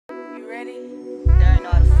ready? You already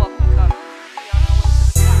know how the fuck we coming.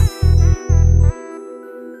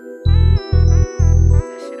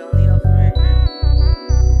 That shit only up from right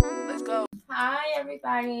here. Let's go. Hi,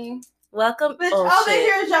 everybody. Welcome. Bitch, oh, all they shit.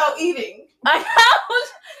 hear is y'all eating. I was,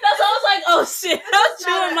 that's why I was like, oh shit, I'm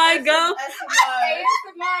chewing my gum.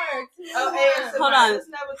 ASMR. Oh, ASMR. Hold on. That's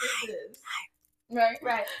not what this is.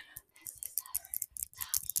 Right.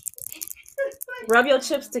 Rub your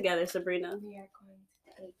chips together, Sabrina. We are going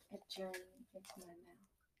to take a journey into my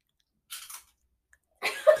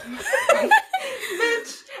mouth.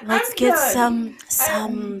 Bitch, Let's I'm get done.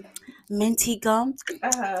 some minty gum.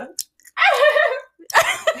 Uh-huh.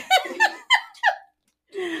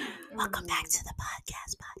 Welcome back to the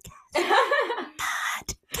podcast.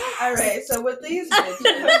 All right, so with these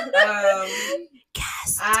bitches,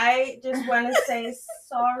 I just want to say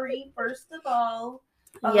sorry, first of all.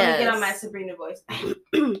 Let me get on my Sabrina voice.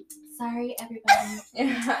 Sorry, everybody.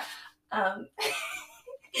 I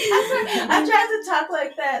tried to talk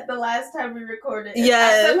like that the last time we recorded. And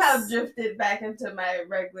Yes. I somehow drifted back into my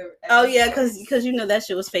regular. Oh yeah, episode. because you know that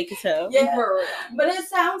shit was fake as hell. Yeah. For real. But it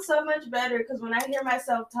sounds so much better because when I hear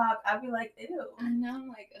myself talk, I'll be like, ew. I know, I'm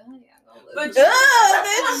like, oh yeah, go But, live.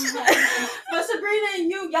 but Sabrina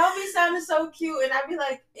and y'all be sounding so cute, and I'd be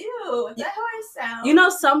like, ew, is that how I sound? You know,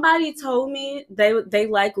 somebody told me they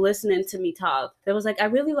like listening to me talk. They was like, I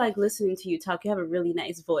really like listening to you talk. You have a really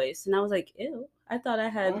nice voice, and I was like, ew. I thought I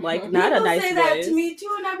had like not people a nice say voice. that to me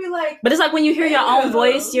too, and I'd be like, But it's like when you hear your own Ew.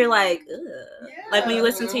 voice, you're like, ugh. Yeah. Like when you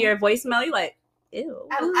listen to your voicemail, you're like, ew.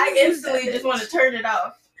 I instantly just want to turn it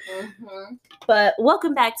off. Mm-hmm. But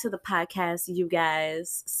welcome back to the podcast, you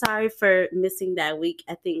guys. Sorry for missing that week.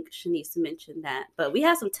 I think Shanice mentioned that. But we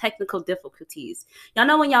had some technical difficulties. Y'all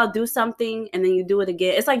know when y'all do something and then you do it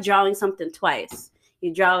again? It's like drawing something twice.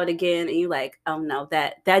 You draw it again and you're like, oh no,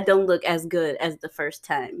 that don't look as good as the first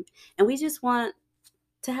time. And we just want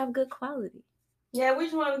to have good quality. Yeah, we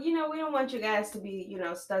just want, we don't want you guys to be,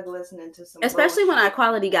 stuck listening to some. Especially when bullshit. our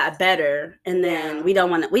quality got better, and then Yeah. we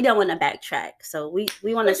don't want to backtrack. So we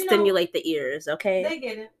want to But stimulate the ears, okay? They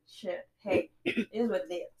get it. Shit. Hey, it is what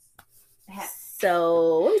it is. It happens.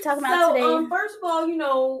 So what are we talking about today? First of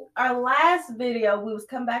all, our last video, we was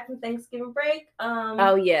come back from Thanksgiving break.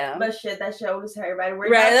 Oh yeah, But shit, that show was everybody. We're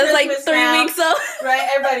right. not That's like Christmas 3 now. weeks old. Right,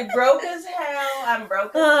 everybody broke as hell. I'm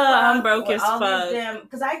broke as fuck. I'm broke with as all fuck. these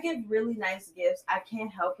because I give really nice gifts. I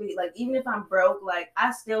can't help it. Like, even if I'm broke, like,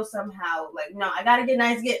 I still somehow, like, no, I gotta get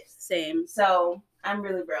nice gifts. Same. So, I'm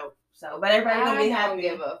really broke. So, but everybody gonna be I don't happy.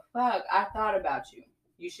 give a fuck. I thought about you.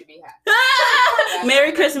 You should be happy.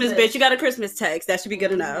 Merry Christmas, bitch. You got a Christmas text. That should be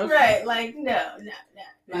good enough. Right, like, no.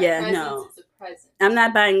 My Yeah, presence no. is a present. I'm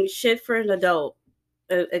not buying shit for an adult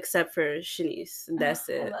except for Shanice. That's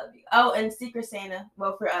I it. love you. Oh, and Secret Santa.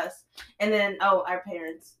 Well, for us. And then, our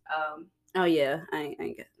parents. Oh yeah, I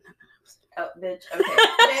ain't get. Oh, bitch. Okay.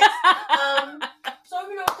 Next. So,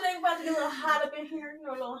 today we're about to get a little hot up in here.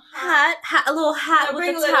 A little hot. Hot, a little hot Now with bring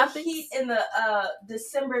a the little topics. heat in the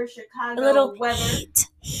December Chicago A little weather.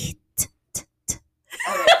 heat.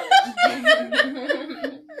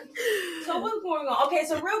 So what's going on? Okay,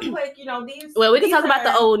 so real quick, these. Well, we can these talk about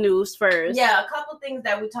the are- old news first. Yeah, a couple things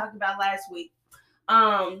that we talked about last week.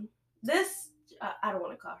 This I don't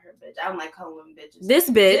want to call her a bitch. I don't like calling women bitches. This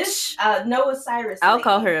bitch. Noah Cyrus. I'll lady.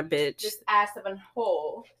 call her a bitch. Just ass of a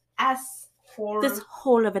hole. Ass for This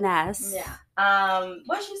hole of an ass. Yeah.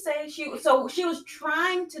 What she say? She was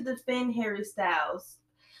trying to defend Harry Styles.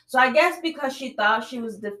 So I guess because she thought she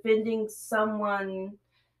was defending someone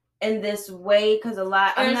in this way, because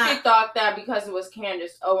She thought that because it was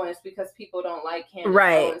Candace Owens, because people don't like Candace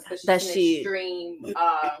Right. Owens, because That she's she- an extreme.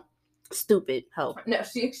 Stupid hoe. No,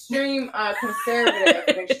 she's extreme conservative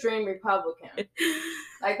and extreme Republican.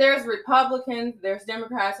 Like, there's Republicans, there's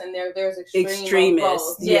Democrats, and there's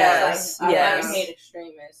Extremists. Yes, I yes. hate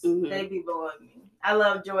extremists. Mhm. They be blowing me. I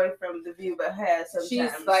love Joy from The View, but sometimes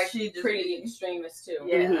She's like she just pretty be- extremist too.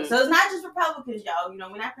 Yeah. Mhm. So it's not just Republicans, y'all.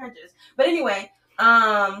 We're not prejudiced. But anyway,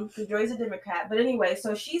 because Joy's a Democrat. But anyway,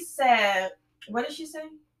 so she said, what did she say?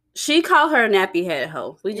 She called her a nappy head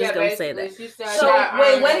hoe. We just gonna say basically, that. She said So, that,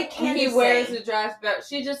 wait, what did he Candace wears say? a dress, but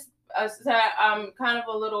she just said kind of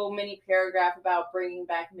a little mini paragraph about bringing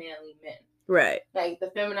back manly men, Right. like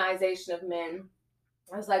the feminization of men.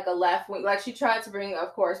 It's like a left wing. Like, she tried to bring,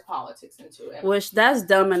 of course, politics into it. Which that's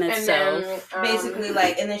dumb in And itself. then, Basically,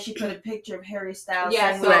 and then she put a picture of Harry Styles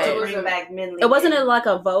Yeah, saying, so "Well, it to was bring a- back men." It wasn't it like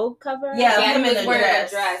a Vogue cover? Yeah, yeah, him he in was a wearing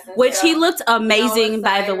dress. a dress. and Which he stuff. looked amazing, Noah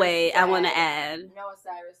by the Cyrus way. I want to said- add. Noah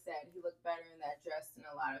Cyrus said he looked better in that dress than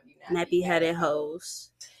a lot of you Nappy headed hoes. hoes.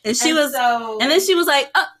 And she was, so, and then she was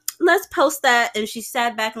like, oh, let's post that. And she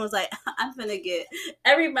sat back and was like, I'm finna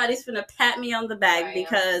everybody's finna pat me on the back Right,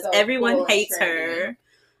 because so everyone cool and hates trendy. her.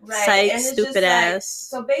 Right. Psych, And it's stupid just ass. Like,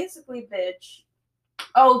 so basically, bitch.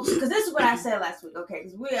 Oh, because this is what I said last week. Okay,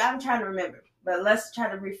 because I'm trying to remember, but let's try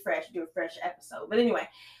to do a fresh episode. But anyway,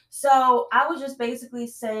 so I was just basically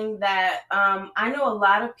saying that I know a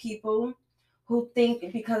lot of people who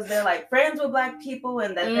think because they're like friends with Black people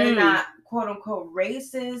and that they're not quote unquote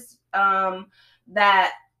racist,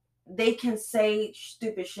 that they can say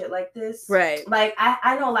stupid shit like this. Right. Like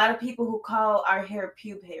I know a lot of people who call our hair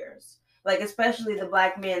pube hairs. Like, especially the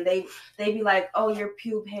Black men, they be like, oh, your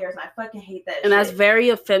pube hairs. And I fucking hate that shit. And that's very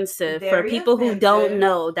offensive. For people who don't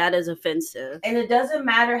know, that is offensive. And it doesn't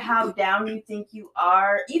matter how down you think you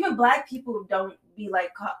are. Even Black people don't be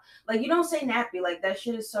like, you don't say nappy. Like, that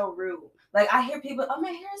shit is so rude. Like, I hear people, oh,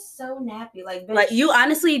 my hair is so nappy. Like, bitch. Like, you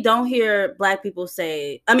honestly don't hear Black people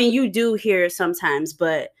say, I mean, you do hear it sometimes,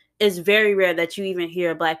 but it's very rare that you even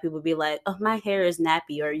hear Black people be like, oh, my hair is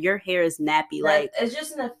nappy, or your hair is nappy. Like, it's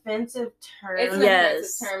just an offensive term. It's an yes,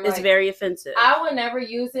 offensive term. It's like, very offensive. I would never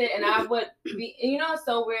use it, and I would be, it's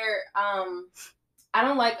so weird. I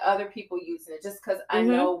don't like other people using it just because I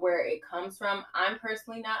know where it comes from. I'm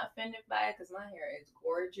personally not offended by it because my hair is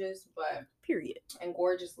gorgeous, but period, and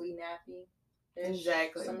gorgeously nappy.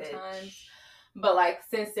 Exactly. Sometimes. Bitch. But, like,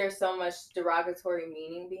 since there's so much derogatory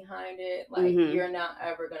meaning behind it, like, you're not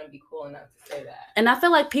ever going to be cool enough to say that. And I feel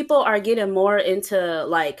like people are getting more into,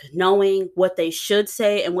 like, knowing what they should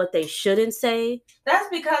say and what they shouldn't say. That's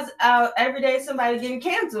because every day somebody getting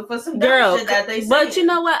canceled for some dumb shit that they say. But you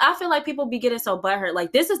know what? I feel like people be getting so butthurt.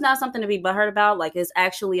 Like, this is not something to be butthurt about. Like, it's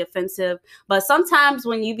actually offensive. But sometimes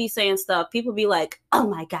when you be saying stuff, people be like, oh,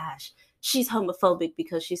 my gosh, she's homophobic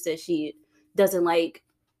because she said she doesn't like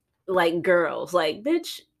girls. Like,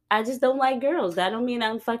 bitch, I just don't like girls. That don't mean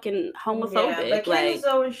I'm fucking homophobic. Yeah, but like,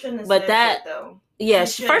 Candace shouldn't have but said that shit, though. yeah,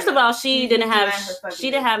 first of all, she didn't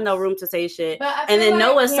have no room to say shit. But and then like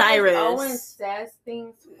Noah Candace Cyrus Owens says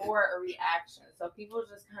things for a reaction, so people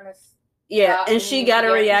just kind of and she got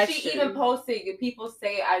a reaction. She even posted, people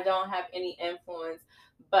say I don't have any influence,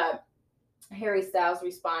 but Harry Styles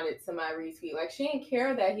responded to my retweet. Like, she didn't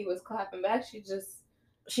care that he was clapping back. She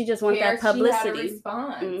just wanted that publicity. She had to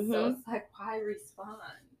respond. So it's like, why respond?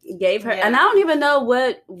 Gave her, and I don't even know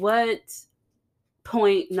what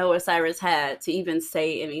point Noah Cyrus had to even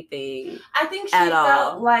say anything. I think she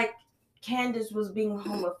felt like Candace was being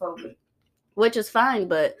homophobic, which is fine,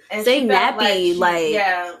 but say nappy,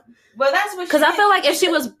 yeah. Well, that's what. Because I feel like if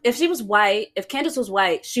she was white, if Candace was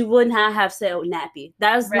white, she would not have said nappy.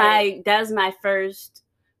 That's my first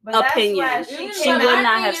opinion. She would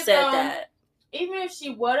not have said that. Even if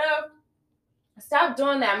she would have, stop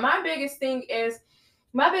doing that. My biggest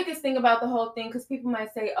thing about the whole thing, because people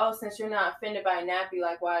might say, oh, since you're not offended by nappy,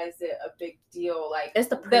 like, why is it a big deal? Like, it's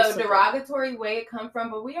the derogatory way it come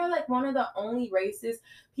from. But we are like one of the only races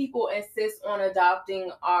people insist on adopting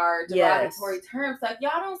our derogatory terms. Like,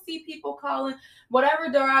 y'all don't see people calling whatever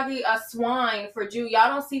derogatory a swine for Jew. Y'all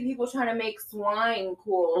don't see people trying to make swine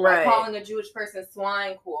cool, right? Like calling a Jewish person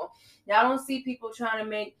swine cool. Y'all don't see people trying to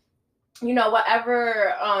make,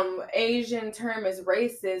 whatever Asian term is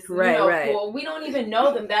racist, right. Cool. We don't even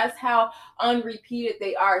know them. That's how unrepeated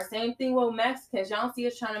they are. Same thing with Mexicans. Y'all don't see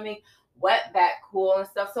us trying to make wetback cool and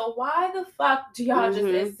stuff. So why the fuck do y'all just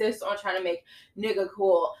insist on trying to make nigga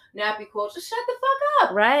cool, nappy cool? Just shut the fuck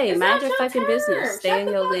up. Right. It's mind your fucking business. Stay in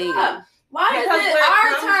your lane. Why is it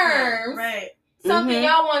our terms? Right. Something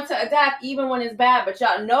y'all want to adapt even when it's bad, but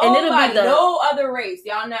y'all no other race.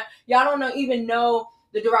 Y'all don't even know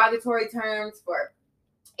the derogatory terms for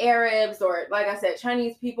Arabs or, like I said,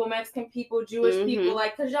 Chinese people, Mexican people, Jewish people,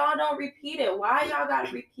 like, because y'all don't repeat it. Why y'all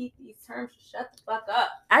gotta repeat these terms? Shut the fuck up.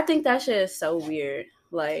 I think that shit is so weird.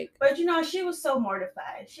 Like, but she was so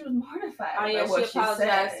mortified. She was mortified. Oh yeah, she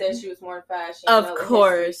apologized. Said she was mortified. She of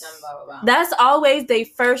course, blah, blah, blah. That's always the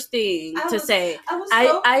first thing to say. I was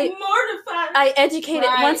so mortified. I educated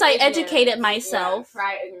myself. Yeah,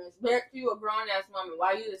 pride ignorance. You a grown ass woman.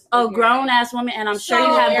 Why you just grown ass woman? And I'm sure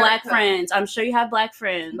you have black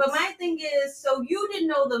friends. But my thing is, so you didn't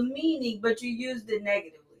know the meaning, but you used it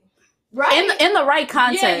negatively. Right. In the right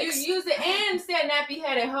context. Yeah, you use it and said nappy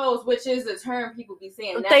headed hoes, which is a term people be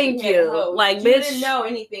saying. Thank you. Hoes. Like, you bitch, didn't know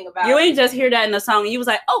anything about you ain't just hear that in a song and you was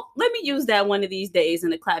like, oh, let me use that one of these days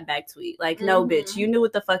in a clapback tweet. Like, no, bitch, you knew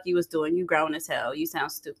what the fuck you was doing. You grown as hell. You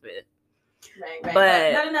sound stupid. Right.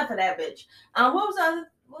 But not enough of that, bitch. What was the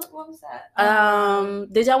other? What was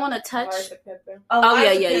that? Did y'all want to touch? Liza Pepper. Oh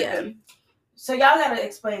yeah. So y'all gotta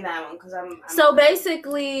explain that one because I'm. So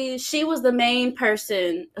basically, she was the main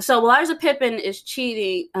person. So Larsa Pippen is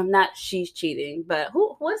cheating. Not she's cheating, but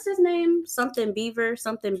what's his name? Something Beaver,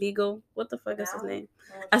 something Beagle. What the fuck is his name?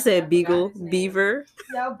 I said Beagle, Beaver.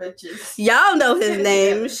 Y'all bitches. Y'all know his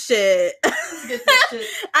name. Shit.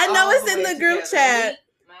 I know it's in the group chat.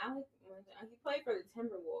 He played for the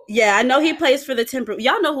Timberwolves. Yeah, I know he plays for the Timberwolves.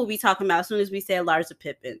 Y'all know who we talking about as soon as we said Larsa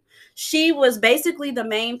Pippen. She was basically the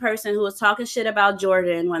main person who was talking shit about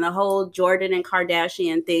Jordan when the whole Jordan and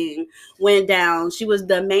Kardashian thing went down. She was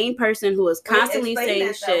the main person who was constantly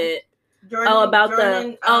saying shit.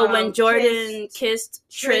 When Jordan kissed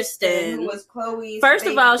Tristan, who was Khloe's first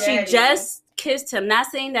of all, daddy. she just kissed him. Not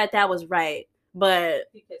saying that was right, but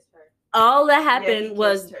He kissed her. all that happened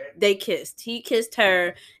was her. they kissed. He kissed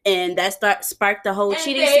her, and that sparked the whole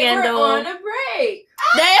cheating they scandal. Were on a break.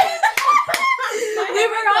 We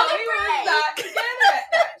were on a break.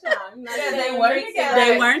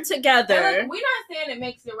 They weren't together. Look, we're not saying it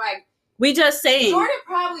makes it right. We just saying Jordan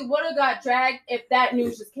probably would have got dragged if that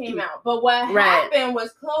news just came out. But what happened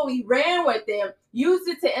was Khloe ran with them, used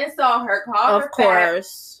it to insult her, call her fat,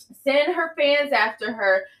 send her fans after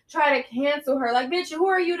her, try to cancel her. Like, bitch, who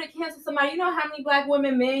are you to cancel somebody? You know how many black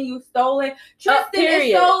women, men you stolen? Tristan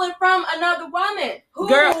is stolen from another woman. Who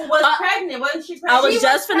was pregnant? Wasn't she pregnant? I was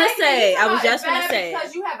just gonna say.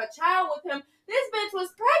 Because you have a child with him. This bitch was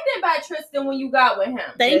pregnant by Tristan when you got with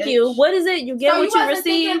him. Thank you. What is it? You get what you receive.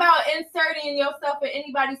 Thinking about inserting yourself in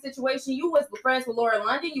anybody's situation. You was friends with Laura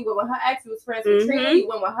London. You went with her ex. You was friends with Trina. You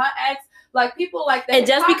went with her ex. Like, people like that. And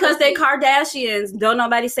just because they Kardashians, don't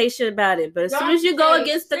nobody say shit about it. But as soon as you go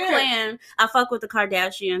against the clan, I fuck with the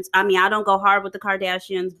Kardashians. I mean, I don't go hard with the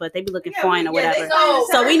Kardashians, but they be looking fine or whatever.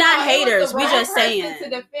 So we not haters. We just saying. To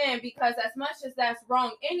defend, because as much as that's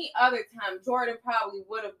wrong, any other time, Jordan probably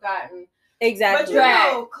would have gotten exactly.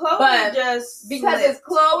 But Khloe just because it's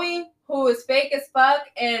Khloe who is fake as fuck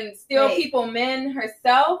and still people men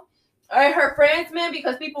herself or her friends men,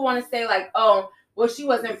 because people want to say like, oh, well, she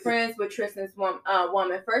wasn't friends with Tristan's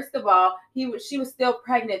woman. First of all, she was still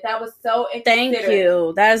pregnant. That was so inconsiderate. Thank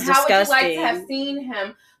you. That's disgusting. How would you like to have seen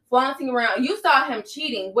him flaunting around? You saw him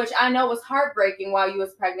cheating, which I know was heartbreaking while you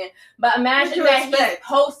was pregnant. But imagine that he's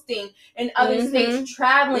posting in other states,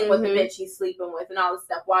 traveling with the bitch he's sleeping with and all this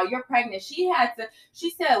stuff while you're pregnant. She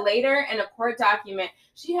said later in a court document,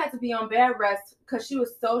 she had to be on bed rest because she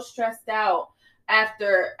was so stressed out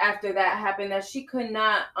after that happened that she could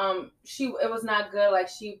not it was not good. Like,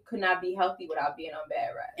 she could not be healthy without being on bed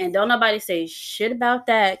rest. And don't nobody say shit about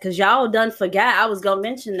that, because y'all done forgot. I was gonna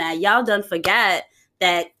mention that y'all done forgot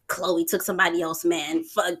that Khloe took somebody else, man.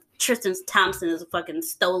 Fuck, Tristan Thompson is a fucking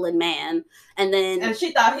stolen man. And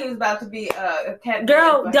she thought he was about to be a cat.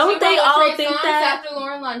 Girl, don't they all think that? After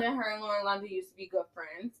Lauren London, her and Lauren London used to be good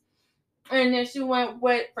friends. And then she went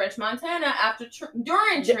with French Montana after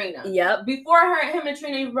during Trina. Yep. Before him and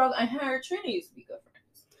Trina broke, and her and Trina used to be good friends.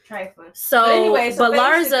 Trifling. So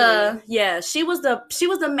Larsa, she was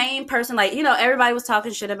the main person. Like, you know, everybody was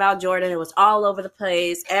talking shit about Jordan. It was all over the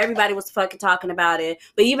place. Everybody was fucking talking about it.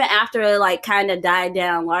 But even after it like kind of died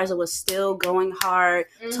down, Larsa was still going hard,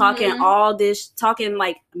 talking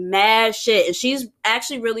like mad shit. And she's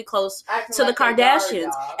actually really close to the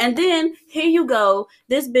Kardashians. And then here you go,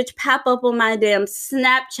 this bitch pop up on my damn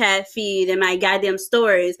Snapchat feed and my goddamn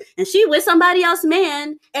stories, and she with somebody else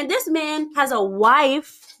man, and this man has a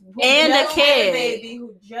wife and a kid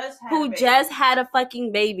who just had a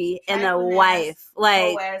fucking baby and a wife,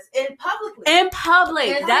 like in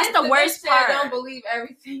public. That's the worst part. Don't believe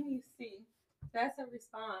everything you see. That's a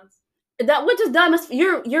response. That which is dumb.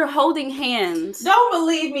 You're holding hands. Don't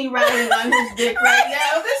believe me riding on his dick right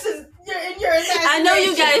now. This is your imagination. I know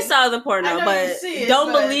you guys saw the porno, but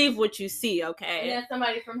don't believe what you see, okay? And then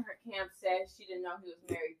somebody from her camp said she didn't know he was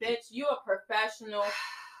married. Bitch, you a professional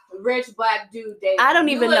rich black dude dating. I don't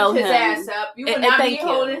even know his him. Ass up. You would not be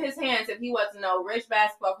holding his hands if he wasn't no rich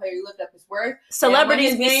basketball player. You looked up his worth.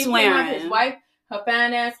 Celebrities be swearing. His wife, her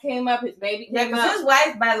fine ass came up. His baby came up. His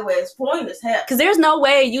wife, by the way, is fine as hell. Because there's no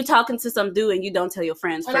way you talking to some dude and you don't tell your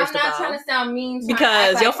friends. And first I'm not of all, trying to sound mean,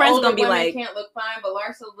 because your friends gonna be like, can't look fine, but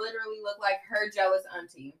Larsa literally looked like her jealous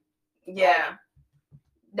auntie. Yeah.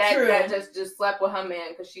 That just slept with her man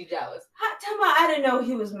because she jealous. Tell me, I didn't know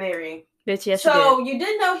he was married. Bitch, yes, so you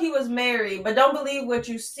didn't know he was married, but don't believe what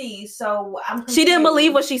you see. So I'm confused. She didn't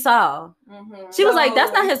believe what she saw. She was like,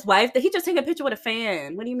 "That's not his wife. He just take a picture with a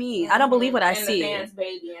fan. What do you mean? I don't believe what I see." The fan's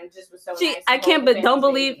baby and just was so nice. I can't, but don't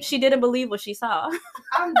believe baby. She didn't believe what she saw.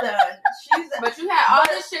 I'm done. But you had all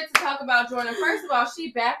this shit to talk about Jordan. First of all,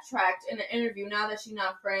 she backtracked in an interview. Now that she's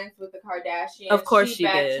not friends with the Kardashians, of course she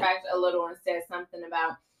backtracked did. a little and said something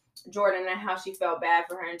about Jordan and how she felt bad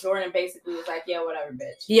for her, and Jordan basically was like, "Yeah, whatever,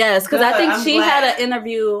 bitch." Yes, because I think she glad. had an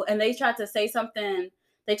interview and they tried to say something.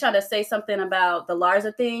 They tried to say something about the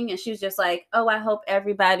Larsa thing, and she was just like, "Oh, I hope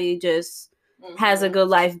everybody just has a good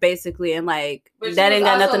life, basically, and like But that ain't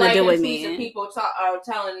got nothing to do with tweets me." of people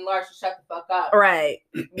telling Larsa to shut the fuck up, Right?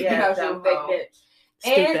 Yeah, because she was a big bitch.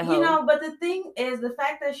 Stupid And hoe. but the thing is, the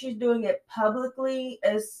fact that she's doing it publicly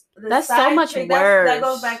is That's so side much chick, worse. That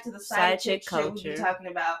goes back to the side chick culture. shit we be talking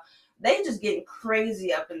about. They just getting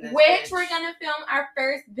crazy up in this. Which bitch. we're gonna film our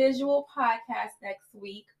first visual podcast next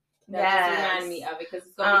week. That just reminded me of it because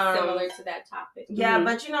it's gonna be similar to that topic. Yeah, Mhm.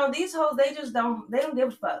 but these hoes, they don't give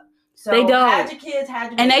a fuck. So They don't. Had your kids,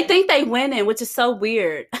 had your And they kids. think they winning, which is so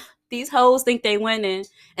weird. These hoes think they winning,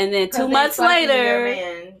 and then 2 months later,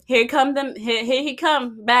 here he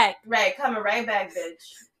come back. Right, coming right back,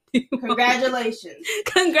 bitch. Congratulations.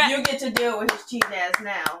 Congrats. You get to deal with his cheating ass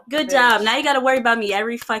now. Good bitch. job. Now you got to worry about me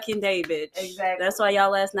every fucking day, bitch. Exactly. That's why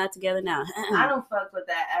y'all last not together now. I don't fuck with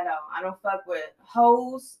that at all. I don't fuck with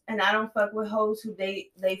hoes, and I don't fuck with hoes who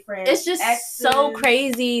date they friends. It's just exes. so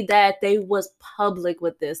crazy that they was public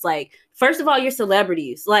with this. Like, first of all, you're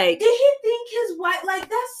celebrities. Like, Did he think his wife? Like,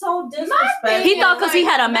 that's so disrespectful. He thought 'cause he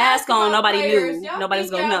had a mask on, nobody players, knew. y'all Nobody's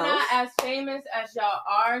think gonna y'all know. Not as famous as y'all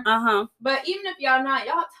are, uh-huh. but even if y'all not,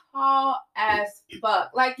 y'all tall as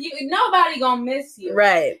fuck. Like nobody gonna miss you,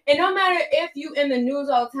 Right. And no matter if you in the news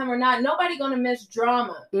all the time or not, nobody gonna miss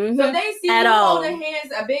drama. Mhm. So if they see At you all. holding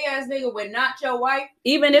hands, a big ass nigga with not your wife,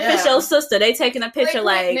 Even if it's Yeah. your sister, they taking a picture click,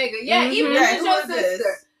 like, nigga. Yeah, even mhm. if it's your who is this?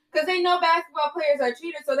 sister. Because they know basketball players are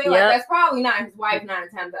cheaters, so they Yep. like, that's probably not his wife 9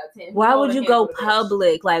 times out of 10. Why would Holding you go hands with a bitch.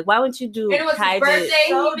 public? Like, why wouldn't you do And it was private? his birthday.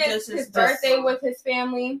 So He missed his disrespectful. birthday with his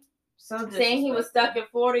family. So Saying he was stuck in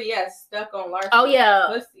Florida. Yes, stuck on Larsa. Oh yeah,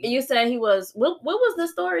 Pussy. you said he was. What was the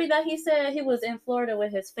story that he said he was in Florida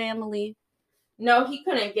with his family? No, he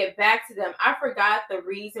couldn't get back to them. I forgot the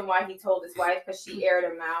reason why he told his wife because she aired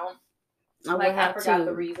him out. I Like would I have forgot to.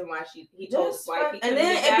 the reason why he told his Just wife. fuck- He and couldn't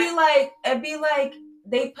then get back. it'd be like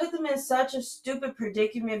they put them in such a stupid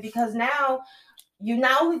predicament because now you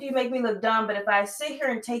not only do you make me look dumb, but if I sit here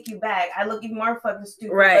and take you back, I look even more fucking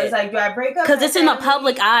stupid. Right. But it's like, do I break up? Because my it's in the family?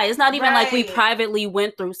 public eye. It's not even like we Right. privately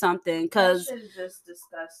went through something. Because That shit is just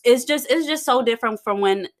disgusting. it's just so different from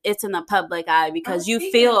when it's in the public eye because you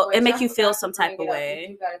Speaking feel of which, it make I you forgot feel to some bring type it of up. way.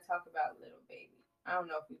 You got to talk about Little Baby. I don't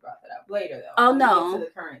know if we brought that up later though. Oh, When we no. get to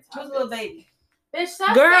the current Who's topics. little baby? Bitch,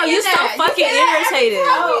 stop Girl, saying you so that. fucking say that every irritated.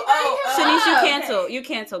 time we Oh, bring him Shanice, you up. cancel. okay. You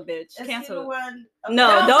cancel, bitch. Is he Cancel. the one?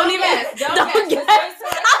 No, don't even. guess. Don't Don't guess. guess. Just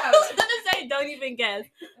wait till I I tell was you. gonna say, don't even guess.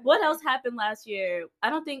 What else happened last year? I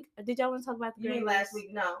don't think. Did y'all want to talk about the You mean Grammys? last week?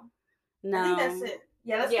 No. No. I think that's it.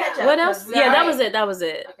 Yeah, let's Yeah. catch up. What else? 'cause we Yeah, that alright. was it. That was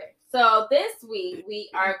it. Okay, so this week we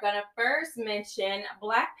are gonna first mention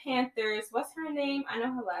Black Panther's. What's her name? I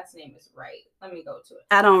know her last name is right. Let me go to it.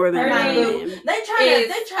 I don't remember. Her her name name. They try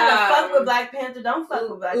to fuck with Black Panther. Don't fuck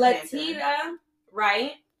with Black Panther. Latita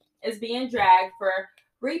Wright is being dragged for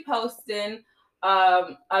reposting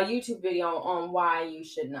a YouTube video on why you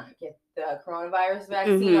should not get the coronavirus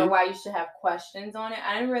vaccine or why you should have questions on it.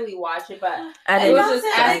 I didn't really watch it, but I it was didn't. just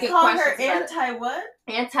they asking call her questions about it. anti what?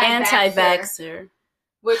 Anti-vaxxer.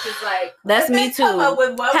 Which is like, That's If me they come up too. with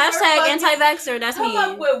one more Hashtag fucking- anti-vaxxer. That's Come me.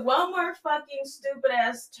 up with one more fucking stupid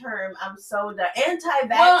ass term. I'm so done. Anti-vaxxer.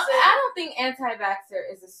 well, I don't think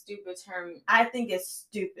anti-vaxxer is a stupid term. I think it's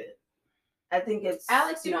stupid. I think it's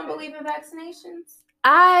Alex, you don't stupid. believe in vaccinations?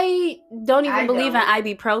 I don't even I believe don't.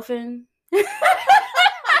 in ibuprofen.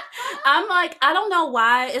 I'm like, I don't know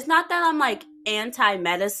why. It's not that I'm like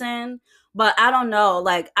anti-medicine, but I don't know.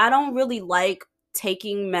 Like, I don't really like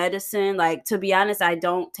taking medicine. Like, to be honest, I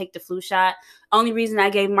don't take the flu shot. Only reason I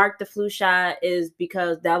gave Mark the flu shot is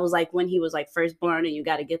because that was like when he was like first born and you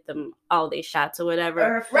got to get them all their shots or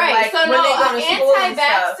whatever. Or for, Right. like, So when no, they go to school and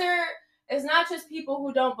stuff. anti-vaxxer is not just people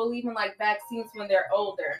who don't believe in like vaccines when they're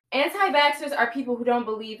older. Anti-vaxxers are people who don't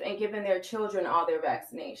believe in giving their children all their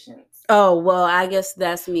vaccinations. Oh, well, I guess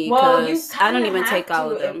that's me Well, you because I don't kinda even have take all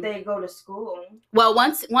to of them. if they go to school. Well,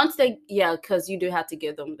 once they, yeah, because you do have to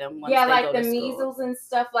give them once Yeah, they like go the to school. measles and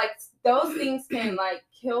stuff. Like those things can like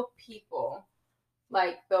kill people.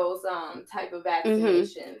 Like those type of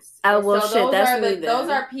vaccinations. Oh, And well, so shit, those that's are me those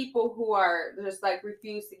then. are people who are just like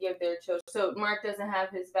refuse to give their children. So Mark doesn't have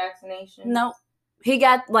his vaccination. No, he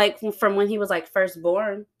got like from when he was like first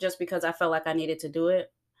born, just because I felt like I needed to do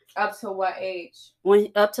it. Up to what age? When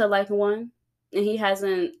up to like 1, and he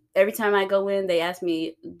hasn't. Every time I go in, they ask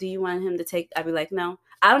me, "Do you want him to take?" I'd be like, "No,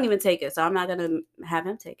 I don't even take it, so I'm not gonna have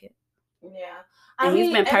him take it." Yeah. And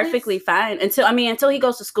he's been perfectly fine until he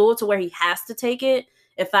goes to school to where he has to take it.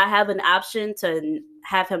 if I have an option to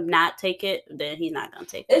have him not take it, then he's not gonna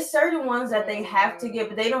take it. It's certain ones that they have to get,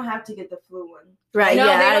 but they don't have to get the flu one. Right? No,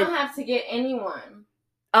 yeah, they don't have to get anyone.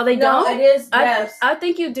 Oh, they No, don't. it is. Yes, I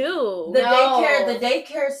think you do. the No.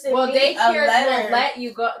 daycare sent Well, me a daycares letter. will let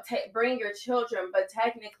you go bring your children, but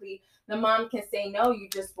technically the mom can say no. You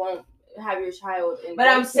just won't have your child in. But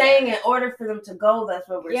I'm daycare. saying in order for them to go, that's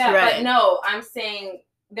what we're saying. Right. But no, I'm saying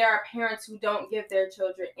there are parents who don't give their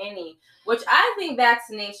children any, which I think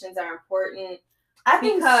vaccinations are important. I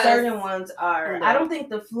think Because- certain ones are. No. I don't think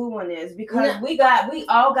the flu one is because we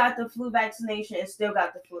all got the flu vaccination and still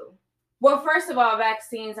got the flu. Well, first of all,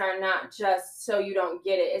 vaccines are not just so you don't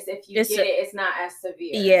get it. It's if you get it, it's not as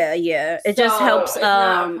severe. Yeah. It just So helps. It's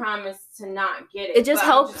not a promise to not get it. It just but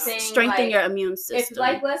I'm helps saying, strengthen like, your immune If, system.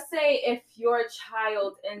 like, let's say if your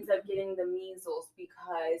child ends up getting the measles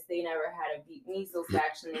because they never had a measles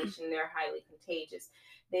vaccination, they're highly contagious.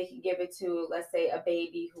 They could give it to, let's say, a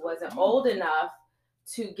baby who wasn't old enough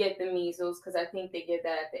to get the measles, because I think they give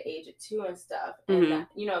that at the age of 2 and stuff. And Mhm.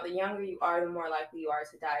 you know, the younger you are, the more likely you are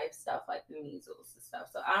to die of stuff like the measles and stuff.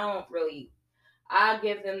 So I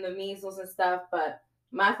give them the measles and stuff. But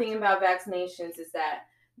my thing about vaccinations is that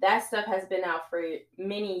stuff has been out for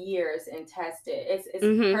many years and tested. It's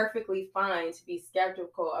Mhm. perfectly fine to be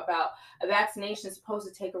skeptical about a vaccination is supposed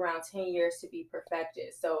to take around 10 years to be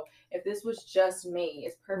perfected. So if this was just made,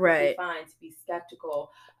 it's perfectly Right. fine to be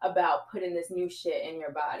skeptical about putting this new shit in your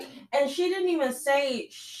body. And she didn't even say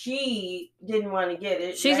she didn't want to get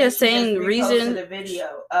it. She's right? just She saying reposted reason- a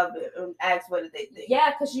video of it and asked what did they think. Yeah,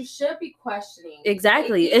 because you should be questioning.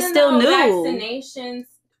 Exactly. Even It's still though new. Vaccinations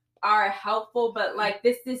are helpful, but like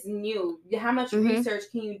this is new. How much Mhm. research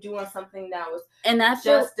can you do on something that was And I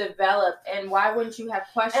feel just developed? And why wouldn't you have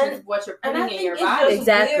questions of what you're And putting I in think your it's body? just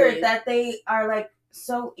Exactly. weird that they are like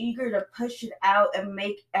so eager to push it out and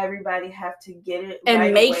make everybody have to get it and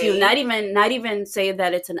right make away. you not even say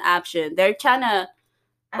that it's an option. They're trying to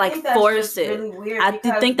I like, think that's force just it. really weird. I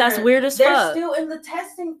because think that's they're- weird as They're fuck. still in the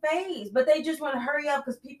testing phase, but they just want to hurry up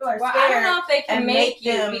because people are Well, scared. I don't know if they can and make make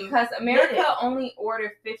you them because get America it. only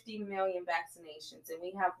ordered 50 million vaccinations, and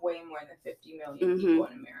we have way more than 50 million Mhm. people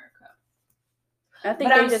in America. I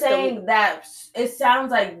think But they I'm just saying that it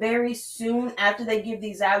sounds like very soon after they give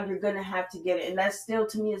these out, you're gonna have to get it, and that still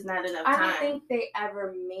to me is not enough I time. don't think they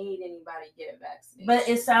ever made anybody get a vaccination. But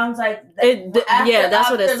it sounds like yeah,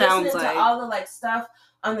 that's what it after sounds listening like. To all the like stuff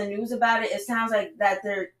on the news about it, it sounds like that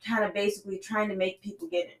they're kind of basically trying to make people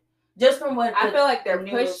get it. Just from what I feel like they're the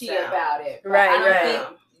news pushy sound. about it. But Right, I don't right.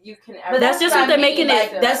 think you can ever. But that's just what they're making it.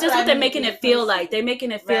 Like, That's just what what I they're mean, making it's it feel pushy. like. They're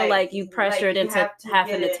making it feel Right. like you pressured you into have to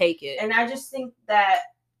having get to it. take it. And I just think that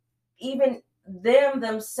even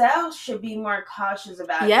themselves should be more cautious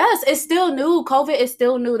about it. Yes, it's still new. COVID is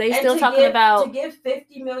still new. They And still to talking about. to give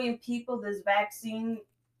 50 million people this vaccine.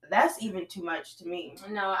 That's even too much to me.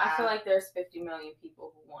 No, I feel like there's 50 million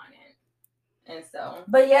people who want it, and so.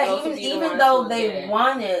 But yeah, Those would be the even ones though who they get it.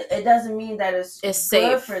 want it, it doesn't mean that it's good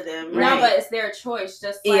safe. for them. Right. No, but it's their choice.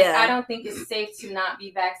 Just like Yeah. I don't think it's safe to not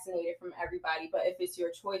be vaccinated from everybody, but if it's your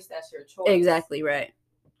choice, that's your choice. Exactly right.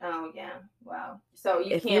 Oh yeah, wow. So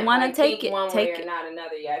you If you can't wanna like, take think it, one take way it. or not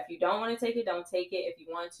another. Yeah, if you don't want to take it, don't take it. If you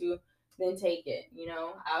want to, then take it. You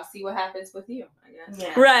know, I'll see what happens with you. I guess.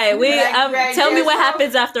 Yeah. Right. Tell me yeah, what so-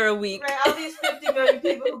 happens after a week. Right, all these 50 million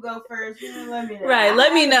people who go first, let me know. Right,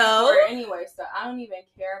 let me know. Anyway, so I don't even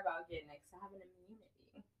care about getting it because I have an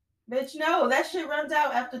immunity. Bitch, no, that shit runs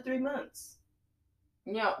out after 3 months.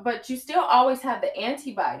 You know, but you still always have the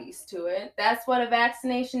antibodies to it. That's what a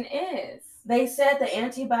vaccination is. They said the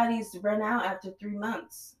antibodies run out after 3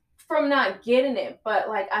 months. From not getting it, but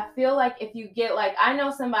like I feel like if you get like I know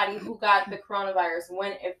somebody who got the coronavirus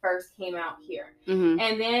when it first came out here, Mm-hmm.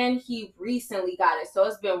 and then he recently got it, so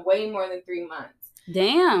it's been way more than 3 months.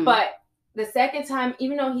 Damn. But the second time,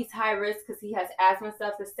 even though he's high risk because he has asthma and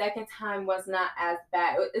stuff, the second time was not as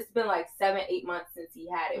bad. It's been like 7-8 months since he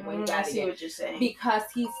had it when he I got see it what you're saying. because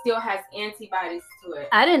he still has antibodies to it.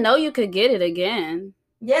 I didn't know you could get it again.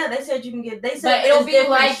 Yeah, they said you can get. They said But it'll it's be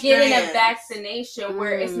different like getting a strands. vaccination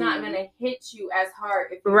where it's not going to hit you as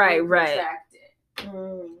hard if you Right, do right. contract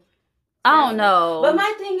it. I don't know. But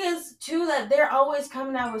my thing is too that they're always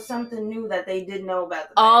coming out with something new that they didn't know about.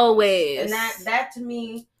 The virus. Always. and that to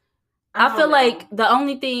me, I don't feel know. like the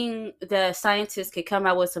only thing that scientists could come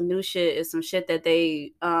out with some new shit is some shit that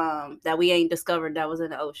they that we ain't discovered that was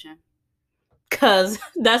in the ocean. Cause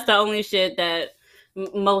that's the only shit that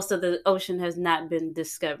most of the ocean has not been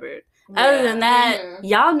discovered. Other than that,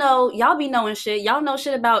 Mhm. y'all be knowing shit. Y'all know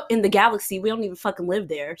shit about in the galaxy. We don't even fucking live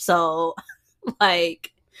there. So,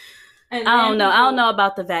 like, I don't know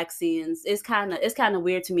about the vaccines. It's kind of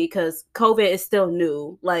weird to me because COVID is still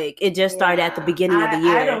new. Like it just started at the beginning of the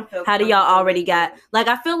year. I don't feel How do y'all already got? Like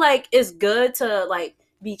I feel like it's good to like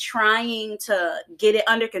be trying to get it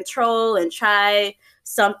under control and try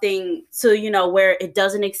something to, you know, where it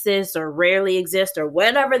doesn't exist or rarely exist or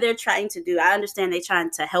whatever they're trying to do. I understand they're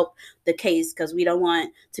trying to help the case because we don't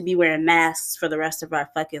want to be wearing masks for the rest of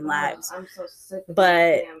our fucking lives. I'm so sick of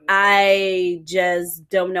but I just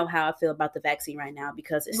don't know how I feel about the vaccine right now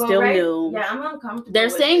because it's still new. Yeah, I'm uncomfortable. They're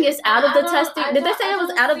saying it's out of the testing. Did they say it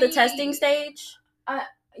was out of the testing stage?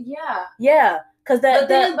 Yeah.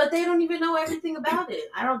 But they don't even know everything about it.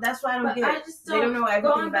 That's why I don't get it. They don't know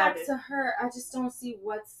everything about it. To her, I just don't see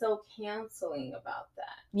what's so canceling about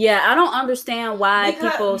that. Yeah, I don't understand why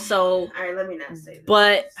people so. All right, let me not say this.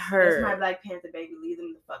 But her. That's my Black Panther baby. Leave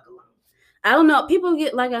them the fuck alone. I don't know. People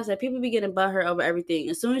get, like I said, people be getting butthurt over everything.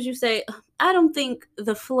 As soon as you say, I don't think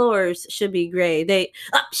the floors should be gray,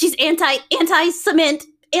 she's anti-cement.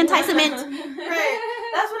 Right.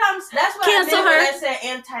 That's what Cancel I meant her. when I said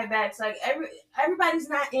anti-vax. Like everybody's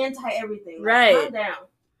not anti-everything. Like, right. Calm down.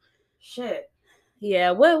 Shit.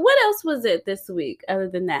 Yeah. What else was it this week other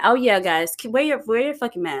than that? Oh yeah, guys, wear your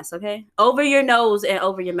fucking mask, okay? Over your nose and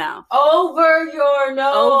over your mouth. Over your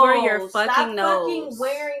nose. Over your fucking Stop nose. Fucking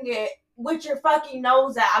wearing it with your fucking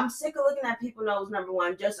nose out. I'm sick of looking at people's nose. Number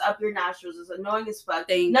one, just up your nostrils. It's annoying as fuck.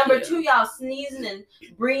 Number two, y'all sneezing and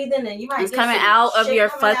breathing and you might it's coming out of your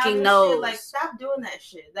fucking nose. Like, stop doing that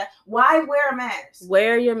shit. Why wear a mask?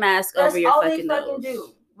 Wear your mask over your fucking nose. That's all they fucking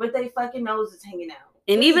do. With their fucking noses hanging out.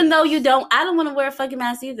 And even though I don't want to wear a fucking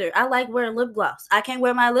mask either. I like wearing lip gloss. I can't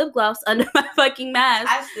wear my lip gloss under my fucking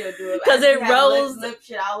mask. I still do it. Because it rolls. Lip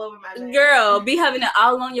shit all over my mask. Girl, be having it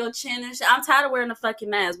all on your chin and shit. I'm tired of wearing a fucking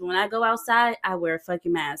mask. But when I go outside, I wear a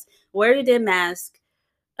fucking mask. Wear your damn mask.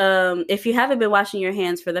 If you haven't been washing your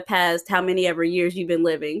hands for the past how many ever years you've been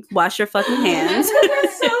living, wash your fucking hands.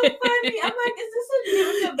 That's so funny. I'm like, is this a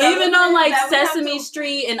new development? Even on like Sesame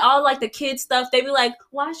Street and all like the kids stuff, they be like,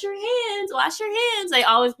 wash your hands. They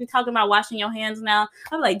always be talking about washing your hands now.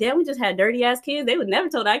 I'm like, damn, we just had dirty ass kids. They would never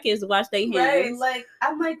told our kids to wash their hands. Right, like,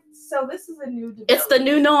 I'm like, so this is a new development. It's the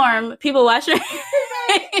new norm. People wash your hands.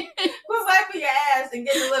 Quit wiping your ass and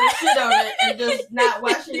getting a little shit on it and just not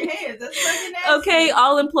washing your hands. That's fucking nasty. Okay,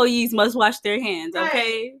 all employees must wash their hands,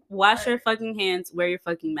 okay? Right. Wash your fucking hands, wear your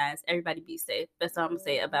fucking mask. Everybody be safe. That's all I'm gonna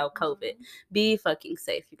say about COVID. Be fucking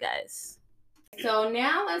safe, you guys. So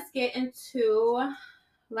now let's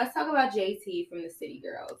talk about JT from the City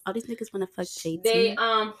Girls. All these niggas wanna fuck JT. They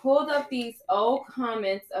pulled up these old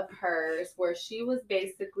comments of hers where she was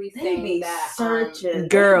basically saying that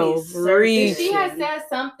girl, she had said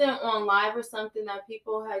something on live or something that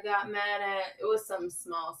people had got mad at. It was something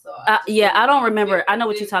small, so I don't remember. I know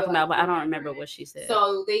what you're talking about, but I don't remember what she said.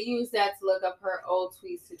 So they used that to look up her old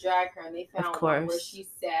tweets to drag her, and they found one where she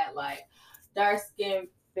said like dark skin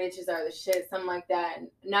bitches are the shit, something like that.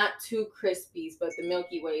 Not too Krispies, but the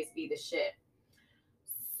Milky Ways be the shit.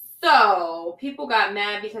 So people got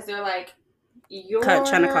mad because they're like, you're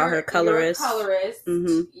trying to call her colorist.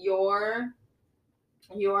 Mm-hmm. You're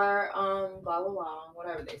blah blah blah,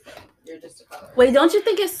 whatever they say. You're just a colorist. Wait, don't you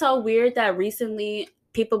think it's so weird that recently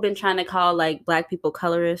people been trying to call like black people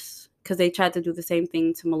colorists? Because they tried to do the same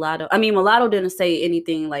thing to Mulatto. I mean, Mulatto didn't say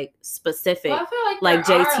anything like specific, well, I feel like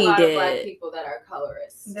JT did. Of black people that are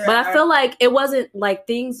colorists, I feel like it wasn't like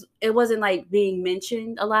it wasn't like being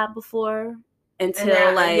mentioned a lot before until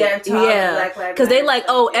because they like,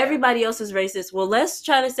 everybody else is racist. Well, let's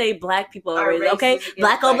try to say black people are racist. Okay,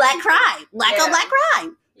 black on black crime, black on black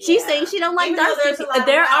crime. She's saying she don't like dark skin people.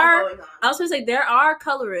 I was gonna say there are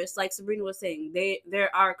colorists, like Sabrina was saying. There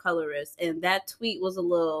are colorists, and that tweet was a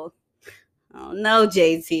little. Oh no,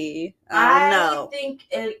 JT. I think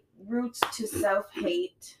it roots to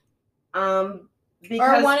self-hate. Because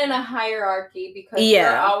or one in a hierarchy because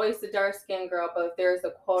you're always the dark-skinned girl, but if there's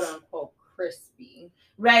a quote-unquote crispy.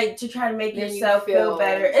 Right, to try to make yourself feel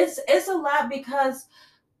better. It's a lot because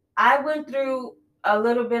I went through a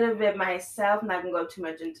little bit of it myself. I'm not gonna go too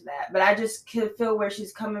much into that, but I just could feel where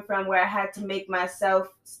she's coming from, where I had to make myself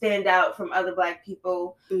stand out from other black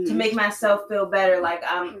people to make myself feel better. Like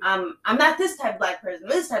I'm not this type of black person,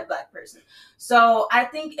 this type of black person. So I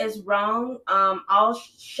think it's wrong. All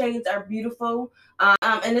shades are beautiful.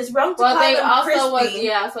 And it's wrong to call them crispy.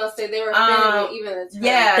 So I'll say they were offended even the term.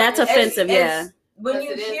 Yeah, that's offensive. When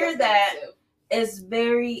you hear that. It's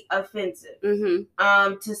very offensive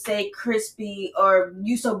to say crispy or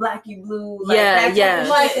you so black you blue. Like,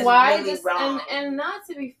 Like why really just wrong. And not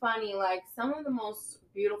to be funny, like some of the most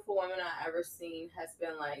beautiful women I've ever seen has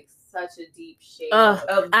been like such a deep shade.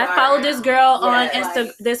 I followed this girl on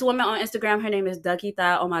like, this woman on Instagram. Her name is Ducky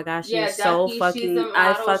Thigh. Oh my gosh, she is so fucking.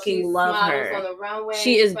 I fucking love her. On the runway,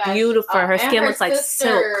 she is beautiful. Her skin looks like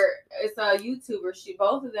silk. It's a YouTuber.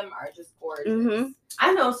 Both of them are just gorgeous. Mm-hmm.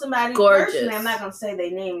 I know somebody personally. I'm not gonna say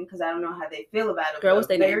their name because I don't know how they feel about it. Girl, what's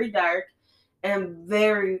their name? Very dark and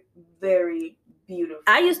very, very beautiful.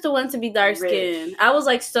 I used to want to be dark skinned. I was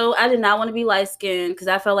like, I did not want to be light skinned because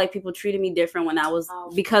I felt like people treated me different when I was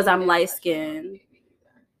because I'm light skinned.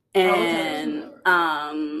 And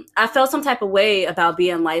I felt some type of way about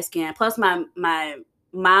being light skinned. Plus my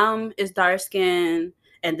mom is dark skinned,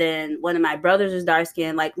 and then one of my brothers is dark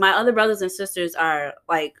skinned. Like my other brothers and sisters are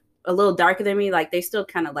like a little darker than me. Like they still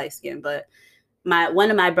kind of light skinned, but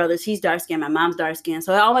one of my brothers, he's dark skinned, my mom's dark skinned.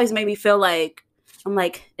 So it always made me feel like I'm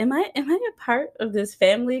like, am I a part of this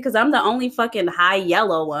family? Because I'm the only fucking high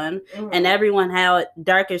yellow one, and everyone had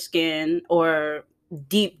darker skin or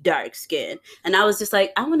deep dark skin. And I was just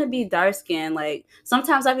like, I want to be dark skin. Like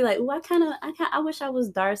sometimes I'd be like, oh, I wish I was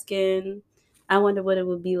dark skin. I wonder what it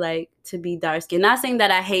would be like to be dark skin. Not saying that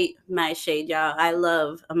I hate my shade, y'all. I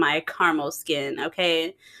love my caramel skin,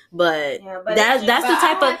 okay? But that's the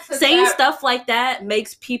type of saying stuff like that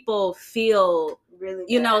makes people feel really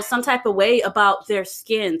you know, some type of way about their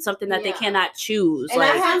skin, something that they cannot choose. And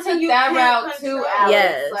like, I have to that route too, Alex.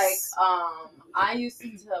 Yes. Like, I used to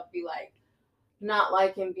be like, not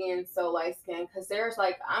liking being so light skinned because there's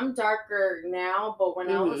like, I'm darker now, but when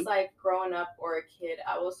I was like growing up or a kid,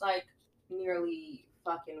 I was like nearly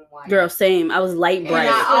fucking white. Girl, same. I was light bright.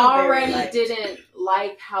 And I already didn't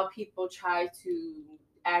like how people tried to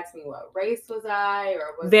ask me what race was I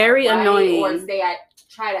or was very I white, annoying. or say I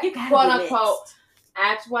try to quote unquote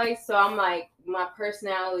act white. So I'm like, my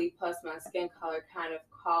personality plus my skin color kind of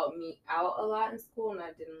called me out a lot in school, and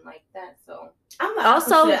I didn't like that. So I'm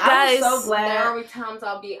also, guys, so glad there are times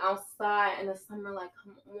I'll be outside in the summer, like,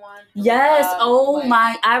 come on. Yes.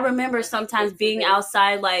 I remember sometimes being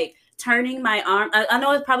outside, like turning my arm. I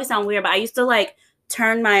know it probably sounds weird, but I used to like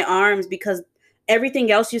turn my arms because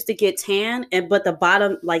everything else used to get tan, but the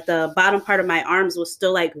bottom part of my arms was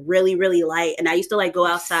still like really, really light. And I used to like go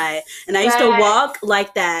outside and I used to walk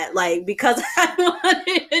like that, like because I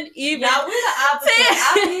wanted even. Yeah, we're the opposite.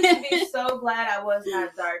 I used to be so glad I was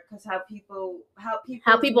not dark because how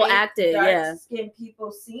people acted, dark skinned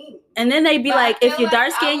people seem. And then they'd be like, if you're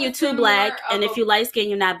dark skinned, you're too black, and if you're light skinned,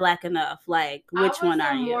 you're not black enough. Like, which one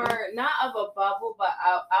are you? Not of a bubble, but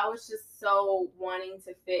I was just so wanting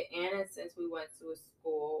to fit in, and since we went to a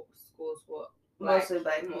schools were mostly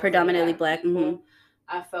black, predominantly black. Mm-hmm.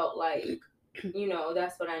 I felt like, you know,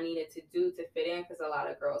 that's what I needed to do to fit in because a lot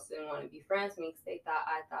of girls didn't want to be friends with me because they thought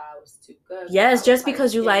I was too good. Yes, just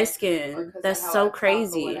because you light skin. That's so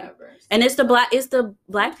crazy. And it's the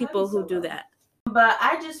black people who do that. But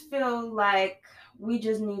I just feel like we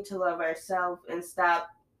just need to love ourselves and stop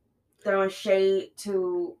throwing shade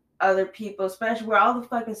to other people, especially we're all the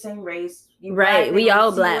fucking same race. Right, we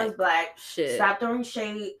all black. Shit. Stop throwing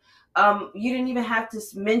shade. You didn't even have to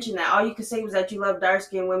mention that. All you could say was that you love dark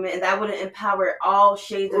skinned women, and that wouldn't empower all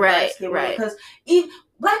shades of dark skinned women. Because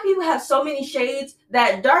black people have so many shades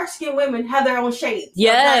that dark skinned women have their own shades.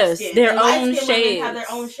 Yes, their own shades. Have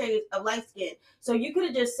their own shades of light skin. So you could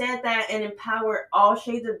have just said that and empowered all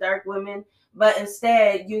shades of dark women, but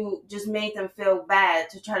instead you just made them feel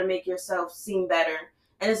bad to try to make yourself seem better.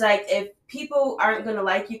 And it's like, if people aren't going to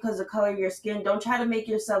like you because of the color of your skin, don't try to make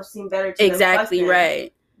yourself seem better to exactly,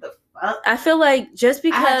 right. The fuck? I feel like just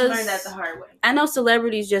because... I had to learn that the hard way. I know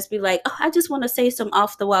celebrities just be like, oh, I just want to say some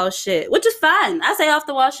off-the-wall shit, which is fine. I say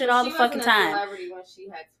off-the-wall shit all the fucking time. She wasn't a celebrity when she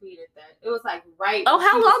had tweeted that. It was like right... Oh,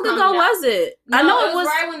 how long ago was it? No, I know it was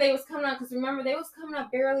right when they was coming up, because remember, they was coming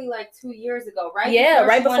up barely like 2 years ago, right? Yeah,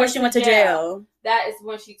 right before she went to jail. That is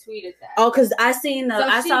when she tweeted that. Oh, because I saw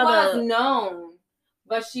she was known.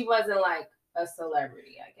 But she wasn't like a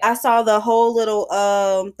celebrity, I guess. I saw the whole little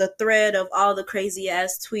the thread of all the crazy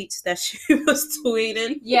ass tweets that she was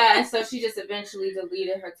tweeting. Yeah, and so she just eventually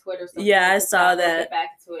deleted her Twitter. Yeah, I saw that.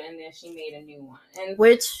 Back to it, and then she made a new one. And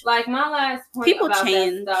which, like, my last point people about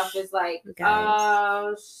change that stuff is like,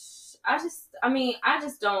 I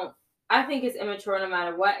just don't. I think it's immature no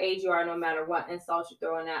matter what age you are, no matter what insult you're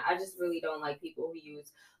throwing at. I just really don't like people who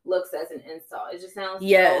use looks as an insult. It just sounds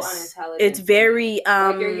so unintelligent. It's very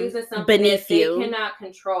like you're using something beneath that you. They cannot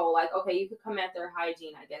control. Like, okay, you could come at their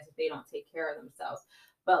hygiene, I guess, if they don't take care of themselves.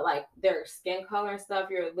 But like their skin color and stuff,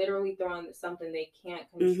 you're literally throwing something they can't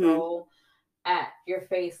control at your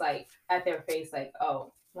face, like at their face, like,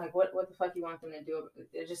 oh, like what the fuck you want them to do?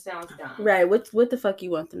 It just sounds dumb. Right. What the fuck you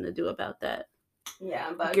want them to do about that?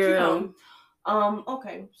 Yeah, but girl. You know,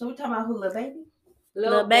 Okay, so we're talking about who, Lil Baby?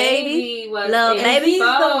 Lil Baby was Lil Baby.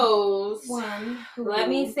 exposed. One. Let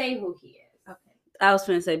me say who he is. Okay. I was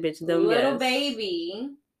finna say, bitch, don't Little guess.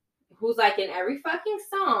 Baby, who's like in every fucking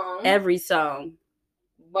song. Every song.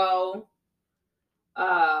 Well,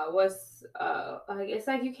 it's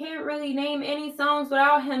like you can't really name any songs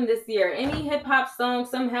without him this year. Any hip hop song,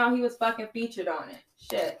 somehow he was fucking featured on it.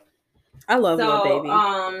 Shit. I love Lil Baby.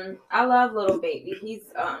 I love Lil Baby. He's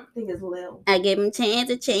I think it's Lil. I gave him chance.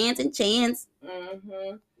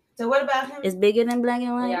 Mm-hmm. So what about him? It's bigger than black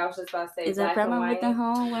and white. Yeah, I was just about to say Is black it from and white. with the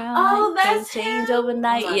whole world? Oh, that's Things change him.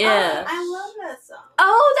 overnight. Oh my Yeah. gosh. I love that song.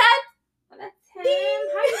 Oh, That's him.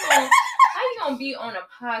 How you gonna be on a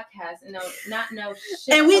podcast and not know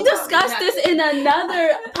shit? and we about discussed this in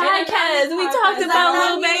another podcast. We talked podcast. about I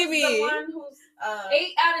Lil know he's Baby. the one who's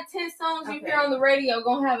 8 out of 10 songs you Okay. hear on the radio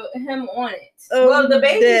gonna have him on it. well, the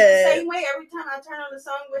Baby's the same way every time I turn on the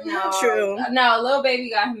song with him. No, True. No, Lil Baby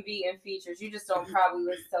got him beat in features. You just don't probably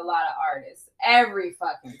listen to a lot of artists. Every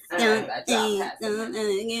fucking song that drop has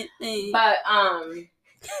him. But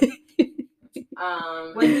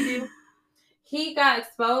What did he do? he got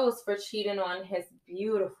exposed for cheating on his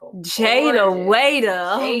beautiful Jada gorgeous Waiter.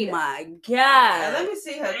 Oh Jada. my Now, let God. me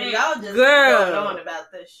see her. 'Cause y'all just Girl. going on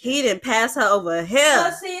about this shit. He didn't pass her over But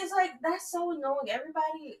here. see, it's like that's so annoying.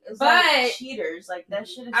 Everybody is But- like cheaters. Like that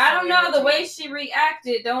shit is. I so don't know, the way irritating. she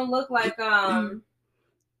reacted don't look like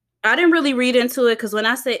I didn't really read into it because when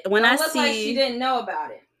I don't look like she didn't know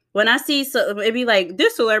about it. when I see, so it'd be like,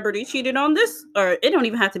 this celebrity cheated on this, or it don't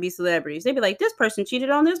even have to be celebrities. They'd be like, this person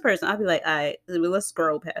cheated on this person. I'd be like, all right, let's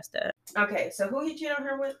scroll past that. Okay, so who he cheated on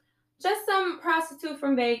her with? Just some prostitute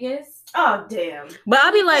from Vegas. Oh damn! But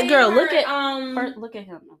I'll be like, Paid girl, her, look at look at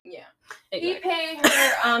him. Yeah. He paid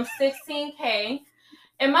her $16K.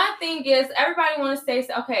 And my thing is, everybody want to say,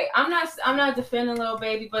 okay, I'm not defending Lil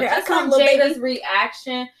Baby, but Here, I just come, from Lil Jada's Baby.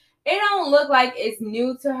 reaction, it don't look like it's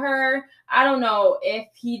new to her. I don't know if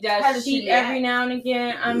he How does does she cheat every now and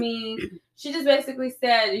again. I mean, she just basically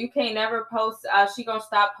said you can't never post. She gonna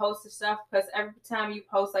stop posting stuff because every time you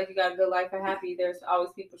post like you got a good life and happy, there's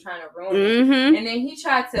always people trying to ruin it. Mm-hmm. And then he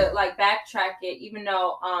tried to like backtrack it, even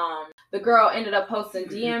though the girl ended up posting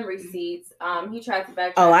DM receipts. He tried to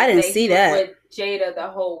backtrack. Oh, I and didn't say see he was that. with Jada the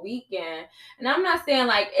whole weekend. And I'm not saying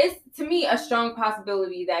like it's to me a strong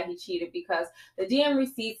possibility that he cheated because the DM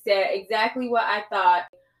receipt said exactly what I thought.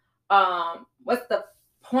 What's the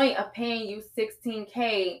point of paying you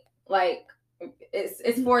 $16K? Like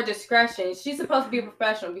it's for discretion. She's supposed to be a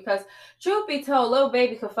professional because truth be told, Lil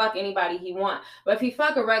Baby could fuck anybody he want. But if he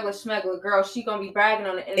fuck a regular schmeggler girl, she gonna be bragging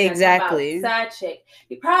on the internet Exactly. about side chick.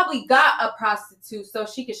 He probably got a prostitute so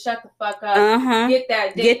she could shut the fuck up, Uh-huh. get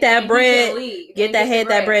that dick, Get that and he bread, can leave, Get and that the head,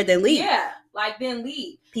 that bread, then leave. Yeah, like then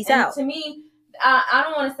leave. Peace And out. to me, I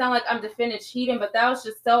don't want to sound like I'm defending cheating, but that was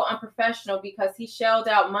just so unprofessional because he shelled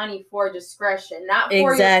out money for discretion, not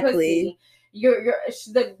for Exactly. your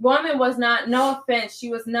pussy. The woman was not, no offense, she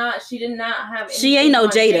did not have She ain't no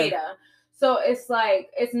anything on Jada. So it's like,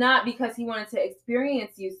 it's not because he wanted to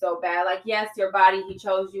experience you so bad. Like, yes, your body, he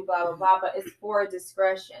chose you, blah, blah, blah, but it's for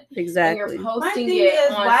discretion. Exactly. And you're My posting thing it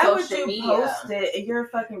is, on why would social you media. post it if you're a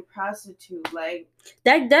fucking prostitute? Like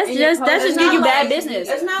That's And you're just posting- give you It's bad not business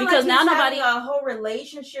it's not because like now he's nobody having a whole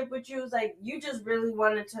relationship with you. It's like you just really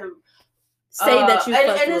wanted to say that you fucked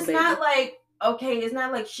and Lil it's Baby. not like okay, it's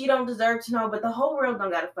not like she don't deserve to know, but the whole world don't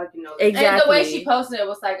gotta fucking know. Exactly. And the way she posted it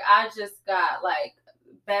was like, I just got like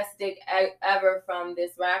best dick ever from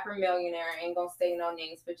this rapper millionaire. Ain't gonna say no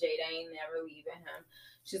names for Jada. Ain't never leaving him.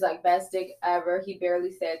 She's like, best dick ever. He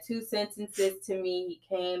barely said 2 sentences to me.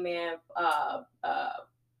 He came in,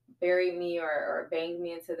 buried me or banged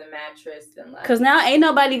me into the mattress and like. Because now ain't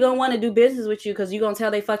nobody gonna want to do business with you because you gonna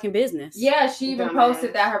tell they fucking business. Yeah, she even Dumbass.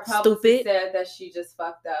 posted that her publicist Stupid. said that she just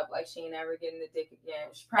fucked up. Like, she ain't never getting the dick again.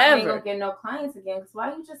 She probably ain't Ever. gonna get no clients again. Because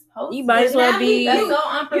why you just post You might as well be. That's so You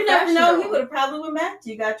unprofessional. never know. He would have probably went back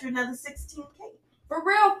to you. Got you another $16K. For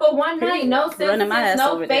real, for one night. No Running my sentences, ass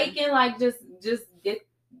no over there. faking. Like, just get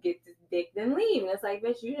this dick, then leave. And it's like,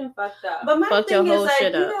 bitch, you done fucked up. But my Fucked thing your is whole like,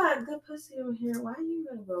 shit you up. got good pussy over here. Why are you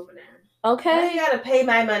gonna go over there? Why Okay. you gotta pay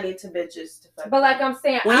my money to bitches to fuck? But like I'm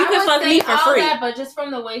saying, When you I can would fuck say me for all free. that, but just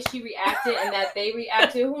from the way she reacted and that they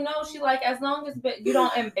reacted, who knows? She like, as long as you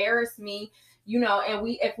don't embarrass me, you know, and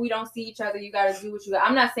if we don't see each other, you gotta do what you got.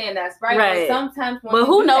 I'm not saying that's right, Right. but sometimes when But you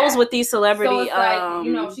who do knows that, with these celebrity so it's like,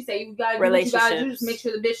 you know, she said you gotta do what you gotta do, just relationships. make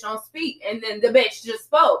sure the bitch don't speak, and then the bitch just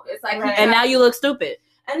spoke. It's like, Right. and now you look stupid.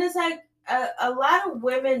 And it's like a lot of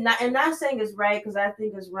women, not saying it's right because I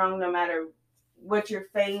think it's wrong no matter what your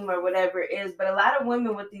fame or whatever it is, but a lot of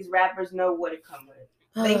women with these rappers know what it comes with.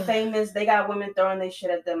 They famous. They got women throwing their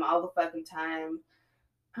shit at them all the fucking time.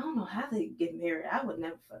 I don't know how they get married. I would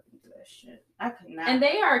never fucking do that shit. I could not. And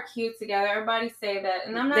they are cute together. Everybody say that,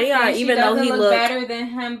 and I'm not They saying are, she even though doesn't he look look- better than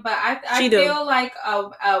him, but I feel like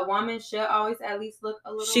a woman should always at least look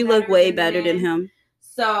a little. She better looked way than better than him.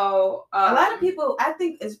 So a lot of people, I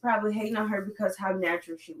think, is probably hating on her because how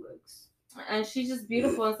natural she looks. And she's just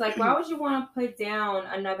beautiful. It's like, why would you want to put down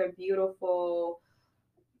another beautiful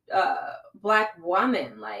black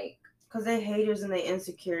woman? Like, because they haters and they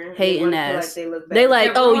insecure. Hating they ass. like they look better. They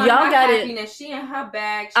like, oh, ruin y'all her got happiness. it. She in her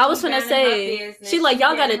bag. I was She finna running her say, business. she like, y'all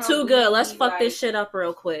got getting it her too good. Let's weed, fuck like, this shit up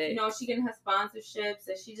real quick. You know, she getting her sponsorships,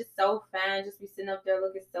 and she just so fine. Just be sitting up there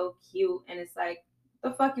looking so cute, and it's like,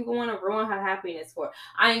 the fuck you want to ruin her happiness for?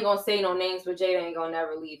 I ain't gonna say no names, but Jada ain't gonna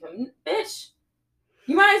never leave him, bitch.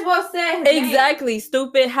 You might as well say his name. Exactly,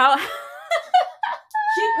 stupid. How?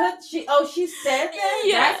 She said that?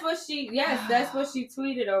 Yeah. That's what she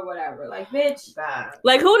tweeted or whatever. Like, bitch. God.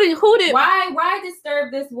 Like, who did? Why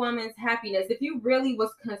disturb this woman's happiness? If you really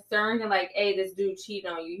was concerned and like, hey, this dude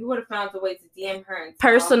cheated on you, you would have found a way to DM her and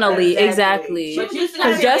Personally, tell her. exactly. But you just should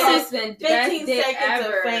have Justice- 15 seconds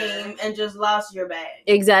of fame and just lost your bag.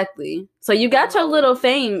 Exactly. So you got your little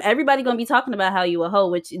fame. Everybody gonna be talking about how you a hoe,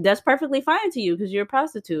 which that's perfectly fine to you because you're a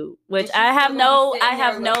prostitute. Which I have no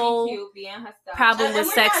problem And with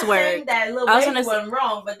we're sex not work. saying that Lil I was Baby gonna say- wasn't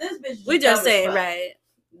wrong, but this bitch. We just dumb as saying fuck. right.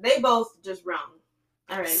 They both just wrong.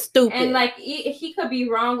 All right. Stupid. And like he could be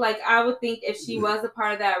wrong. Like I would think if she was a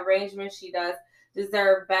part of that arrangement, she does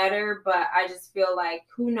deserve better. But I just feel like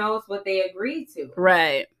who knows what they agreed to.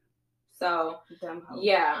 Right. So Dumb hoe.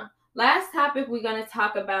 yeah. Last topic we're gonna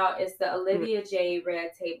talk about is the Olivia J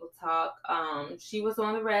Red Table Talk. She was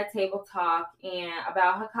on the Red Table Talk and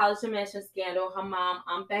about her college admission scandal. Her mom,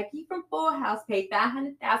 Becky from Full House, paid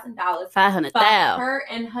 $500,000 $500,000. for her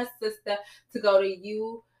and her sister to go to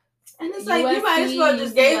And it's like you might as well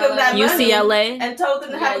just gave them that money UCLA. and told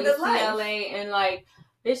them to have a good life. UCLA, and like,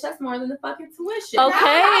 bitch, that's more than the fucking tuition. Okay,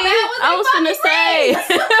 I was gonna say.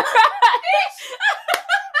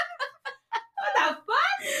 What the fuck?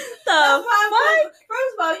 The That's why fuck?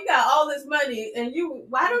 First of all, you got all this money, and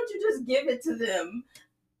why don't you just give it to them?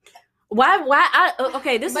 Why?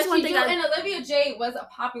 Okay, this But is one thing. and Olivia J was a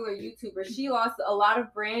popular YouTuber. She lost a lot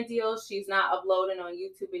of brand deals. She's not uploading on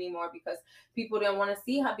YouTube anymore because people didn't want to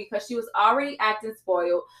see her because she was already acting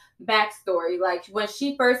spoiled. Backstory: like when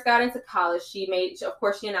she first got into college, she announced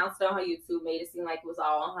it on her YouTube, made it seem like it was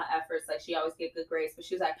all on her efforts. Like she always get good grades, but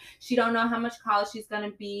she was like, she don't know how much college she's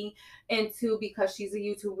gonna be into because she's a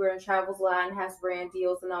YouTuber and travels a lot and has brand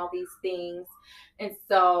deals and all these things. And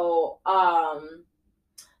so,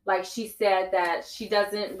 like she said that she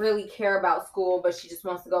doesn't really care about school, but she just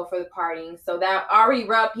wants to go for the partying. So that already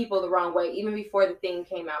rubbed people the wrong way, even before the thing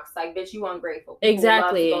came out. It's like, bitch, you ungrateful. People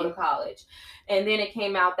Exactly. love to go to college. And then it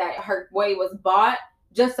came out that her way was bought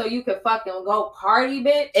just so you could fucking go party,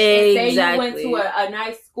 bitch. And say you went to a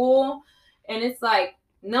nice school. And it's like,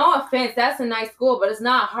 no offense, that's a nice school, but it's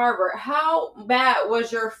not Harvard. How bad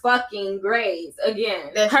was your fucking grades?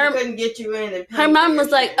 Again, That she couldn't get you in. And her mom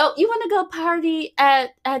was like, "Oh, you want to go party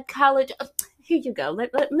at college? Here you go.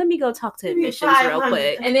 Let me go talk to admissions real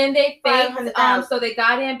quick." And then they faked, 500,000. so they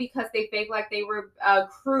got in because they faked like they were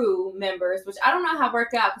crew members, which I don't know how it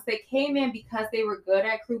worked out because they came in because they were good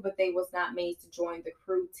at crew, but they was not made to join the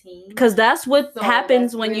crew team. Because that's what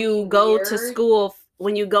happens that's when really you go to weird. school.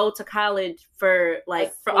 When you go to college for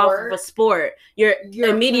off of a sport, you're You're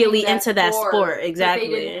immediately playing into that sport. but Exactly.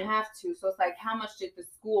 they didn't have to. So it's like, how much did the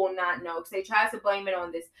school not know? Because they tried to blame it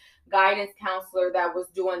on this guidance counselor that was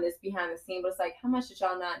doing this behind the scene, but it's like, how much did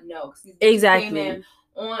y'all not know? Exactly. Came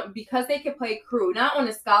in because they could play crew, not on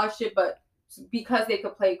a scholarship, but because they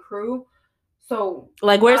could play crew. So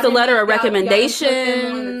like, where's the letter of y'all didn't put them on the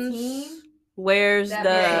recommendation? team? Where's That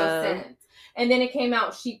made no the? sense. And then it came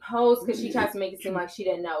out, she posed, because she tried to make it seem like she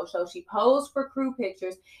didn't know. So she posed for crew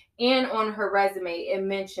pictures, and on her resume, it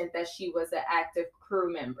mentioned that she was an active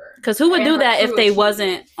crew member. Because who would And do her that if crew they achieved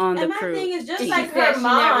wasn't on the And my crew? thing is just She like said her she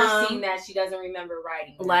mom. never seen that. She doesn't remember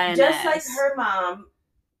writing that. Lying Just ass. like her mom,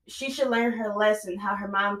 she should learn her lesson. How her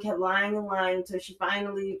mom kept lying and lying until she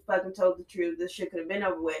finally fucking told the truth. This shit could have been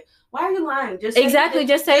over with. Why are you lying? Just say Exactly.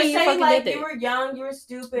 Just say you fucking like did it. you were young, you were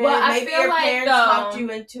stupid. Well, I maybe feel your like, parents talked you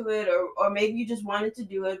into it, or maybe you just wanted to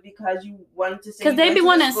do it because you wanted to. Because they be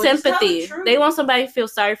wanting sympathy. They want somebody to feel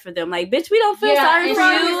sorry for them. Like, bitch, we don't feel sorry and for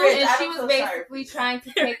she you. was, and I she don't was feel sorry basically trying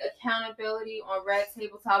to take accountability on Red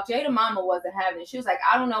Table Talk. Jada Mama wasn't having it. She was like,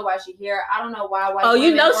 I don't know why she here. I don't know why. Oh,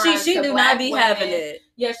 you women know run she to do black not be women. having it.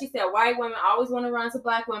 Yeah, she said white women always want to run to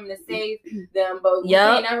black women to save them, but we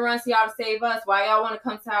can't never run to y'all to save us. Why y'all want to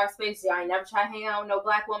come to our space? Y'all ain't never tried to hang out with no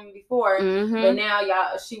black woman before, but now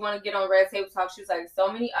she want to get on Red Table Talk. She was like,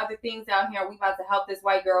 so many other things out here. We about to help this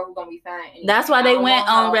white girl who's gonna be fine. Anyway. That's why they went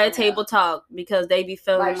on Red Table Talk, because they be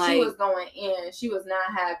feeling like she was going in. She was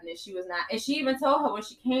not having it. She was not, and she even told her when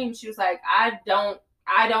she came, she was like, I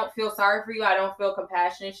don't feel sorry for you. I don't feel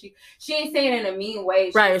compassionate. She ain't saying it in a mean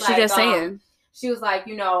way. She just saying. She was like,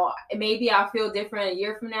 maybe I'll feel different a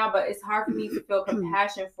year from now, but it's hard for me to feel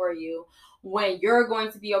compassion for you when you're going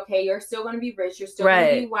to be okay. You're still going to be rich. You're still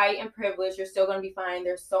going to be white and privileged. You're still going to be fine.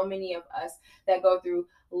 There's so many of us that go through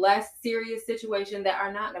less serious situations that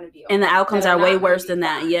are not going to be okay. And the outcomes are way worse than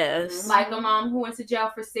that. Yes. Like a mom who went to jail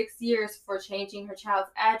for 6 years for changing her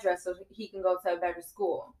child's address so he can go to a better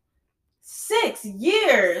school. 6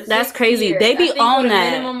 years. That's 6 crazy. years. They be on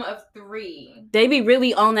that. Minimum of 3. They be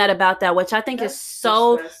really on that about that, which I think is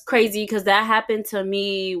so crazy, because that happened to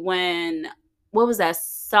me when, what was that,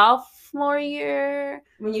 sophomore year?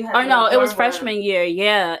 When you had it was freshman year.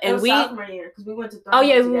 Yeah, and it was sophomore year because we went to.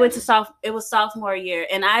 We went to It was sophomore year,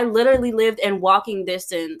 and I literally lived in walking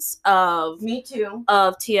distance of. Me too.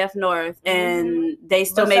 Of TF North, and they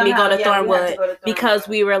still made me go to Thornwood because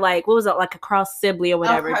we were like, what was it, like across Sibley or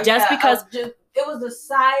whatever, because. It was the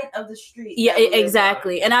side of the street. Yeah,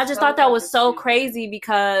 exactly. And I just thought that was so crazy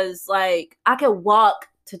because, like, I could walk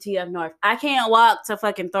to TF North. I can't walk to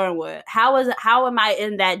fucking Thornwood. How am I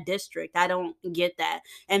in that district? I don't get that.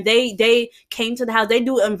 And they came to the house. They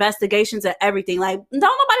do investigations and everything. Like, don't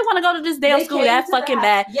nobody want to go to this damn school that fucking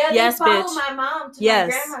bad. Yeah, yes, they followed my mom to my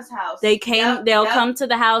grandma's house. They came. They'll come to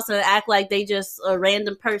the house and act like they just a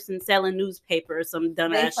random person selling newspaper or some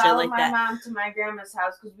dumb ass shit like that. They followed my mom to my grandma's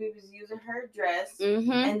house because we was using her dress,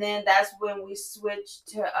 and then that's when we switched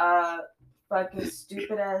to fucking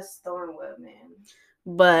stupid ass Thornwood, man.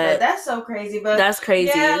 But that's so crazy. But that's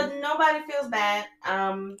crazy. Yeah, nobody feels bad.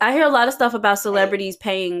 I hear a lot of stuff about celebrities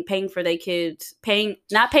paying for their kids,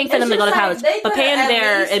 not paying for them to go to college, but paying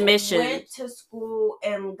their admission. Went to school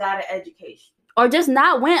and got an education, or just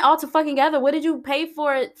not went all to fucking together. What did you pay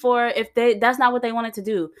for it for if that's not what they wanted to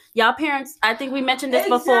do? Y'all parents, I think we mentioned this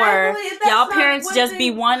before. Y'all parents just be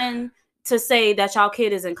wanting to say that y'all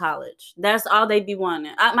kid is in college. That's all they be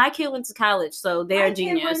wanting. My kid went to college, so they're a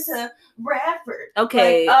genius. Kid went to Bradford.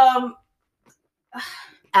 Okay.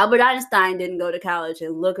 Albert Einstein didn't go to college,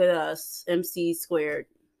 and look at us, MC squared.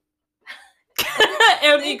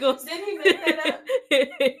 M equals. Didn't he make that up?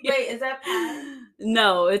 Wait, is that pi?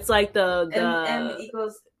 No, it's like the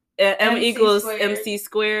M equals MC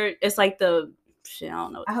squared. It's like the. Shit, I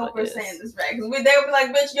don't know. I hope we're saying this right, because they'll be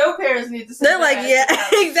like, "Bitch, your parents need to." They're like, "Yeah,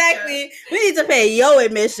 exactly. We need to pay your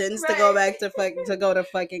admissions to go back to go to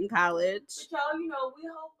fucking college." But y'all, we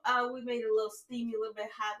hope we made it a little steamy, a little bit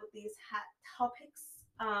hot with these hot topics.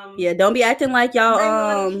 Yeah, don't be acting like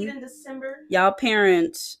y'all heat in December. Y'all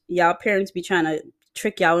parents be trying to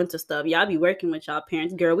trick y'all into stuff. Y'all be working with y'all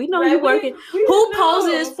parents, girl. We know you working. Who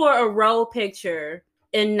poses for a roll picture?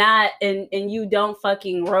 And you don't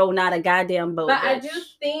fucking roll not a goddamn boat. But bitch. I do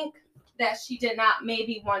think that she did not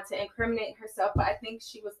maybe want to incriminate herself, but I think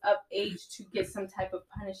she was of age to get some type of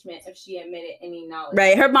punishment if she admitted any knowledge.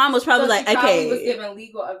 Right. Her mom was probably like, okay. She was given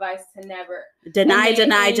legal advice to never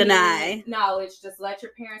deny knowledge. Just let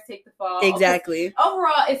your parents take the fall. Exactly.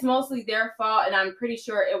 Overall, it's mostly their fault, and I'm pretty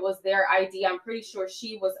sure it was their idea. I'm pretty sure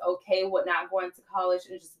she was okay with not going to college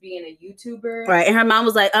and just being a YouTuber. Right. And her mom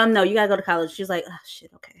was like, no, you gotta go to college. She was like, oh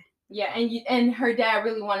shit, okay. Yeah, and her dad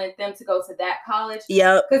really wanted them to go to that college.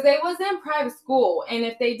 Yep. Because they was in private school, and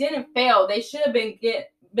if they didn't fail, they should have been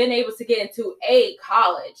able to get into a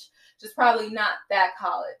college, just probably not that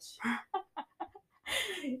college.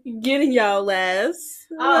 Getting y'all last.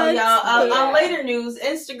 Y'all. On later news,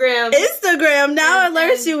 Instagram now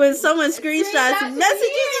alerts you when someone screenshots messages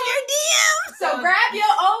in your DMs. So grab your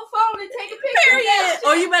own phone and take a picture. Period.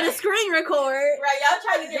 Or you better screen record. Right, y'all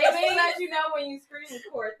trying to get they may let you know when you screen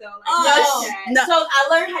record though. No. So I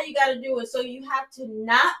learned how you got to do it. So you have to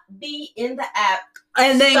not be in the app.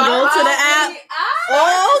 And then go to the app.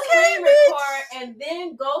 Okay, record, and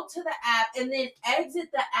then go to the app, and then exit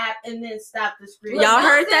the app, and then stop the screen. Y'all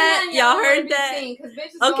heard that? Y'all heard that?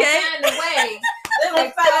 Okay. They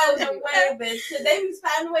will find a way, bitch. They be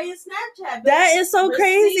finding a way in Snapchat. Bitch. That is so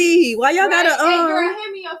crazy. Why y'all gotta Hey girl,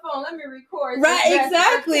 hand me your phone. Let me record. Right,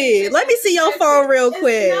 exactly. Let me see your phone real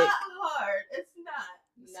quick. It's not hard. It's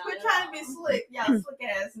not. We're trying to be slick, y'all slick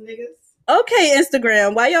ass niggas. Okay,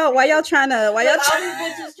 Instagram. Why y'all trying to? All these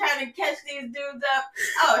bitches trying to catch these dudes up.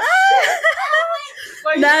 Oh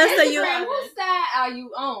shit! So you whose side are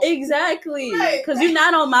you on? Exactly, because you're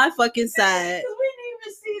not on my fucking side. We didn't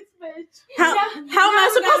even How am I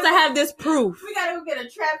supposed to have this proof? We gotta go get a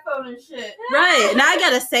trap phone and shit. Right. Now I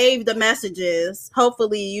gotta save the messages.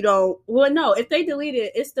 Hopefully you don't. Well, no. If they delete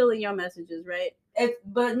it, it's still in your messages, right?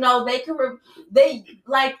 But no, they can. I They, know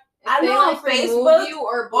like, on remove Facebook you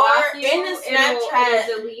or block or you, in the Snapchat.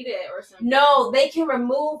 it'll delete it or something. No, they can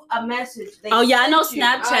remove a message. Oh yeah, I know sent you.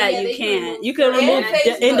 Snapchat. yeah, You they can. You can can remove remove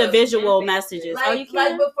Facebook. individual And Facebook. messages. Like, Oh, you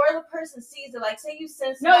can. before the person sees it, like say you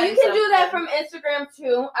send No, somebody you can do that something. from Instagram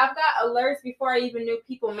too. I've got alerts before I even knew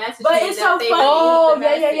people messaged But me it's that so they funny. removed the Oh, yeah,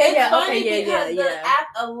 message. It's funny Okay, because the yeah. app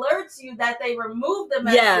alerts you that they removed the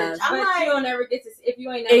message. Yeah. I'm But like, you don't ever get to if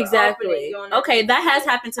you ain't never opened it, Exactly. you don't ever Okay, get that to has see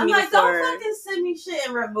it. happened to I'm me like, before. don't fucking send me shit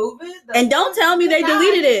and remove it. And don't tell me they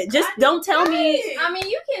deleted it. Just don't tell me. Right. I mean,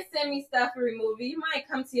 you can send me stuff and remove it. You might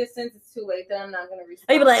come to your senses too late that I'm not gonna respond.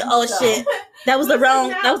 Or you be like, oh So- shit, that was the But wrong.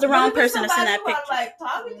 now- That was the but wrong if it's person to send that somebody who picture. I'm like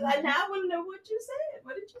talking to, like, now I want to know what you said.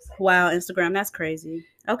 What did you say? Wow, Instagram, that's crazy.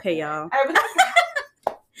 Okay, y'all. All right, but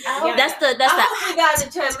I hope, That's the I hope we got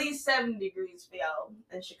it to at least 7 degrees for y'all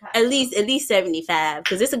in Chicago. at least 75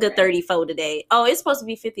 because it's a good 34 today. Oh, it's supposed to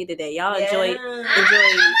be 50 today. Y'all enjoy.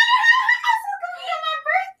 Okay.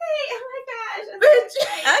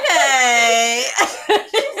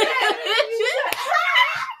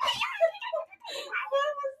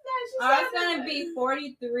 It's gonna be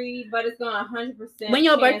 43, but it's going 100%. When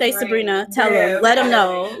your chance birthday, rain. Sabrina? Tell Yeah, them. Let them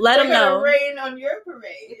know. Let them know. Rain on your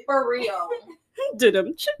parade. For real.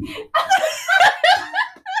 Did-em.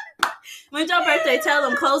 When's your birthday? Tell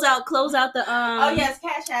them. Close out the Oh yes,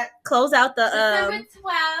 Cash App. Close out the December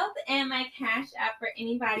 12th, and my Cash App for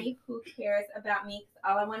anybody who cares about me. 'Cause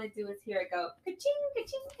all I want to do is hear it go ka-ching,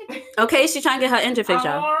 ka-ching, ka-ching. Okay, she's trying to get her engine fixed,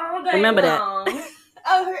 y'all. All day Remember that. long.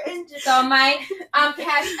 Oh, her engine. So my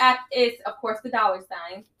Cash App is, of course, the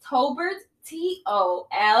 $sign. Tolbert,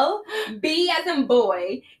 TOLB as in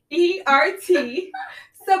boy, ERT,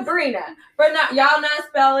 Sabrina. For not y'all not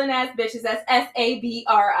spelling as bitches. That's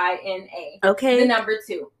SABRINA. Okay. The number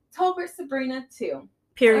 2. Tolbert Sabrina 2.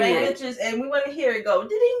 Period. Bitches, and we want to hear it go ding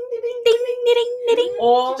ding ding Ding, ding, ding, ding.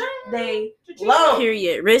 all day long.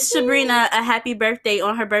 Period. Wish Sabrina a happy birthday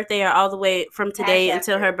on her birthday or all the way from today Cash App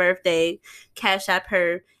until her. her birthday. Cash App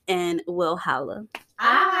her and we'll holla.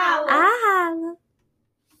 Ah. I holla.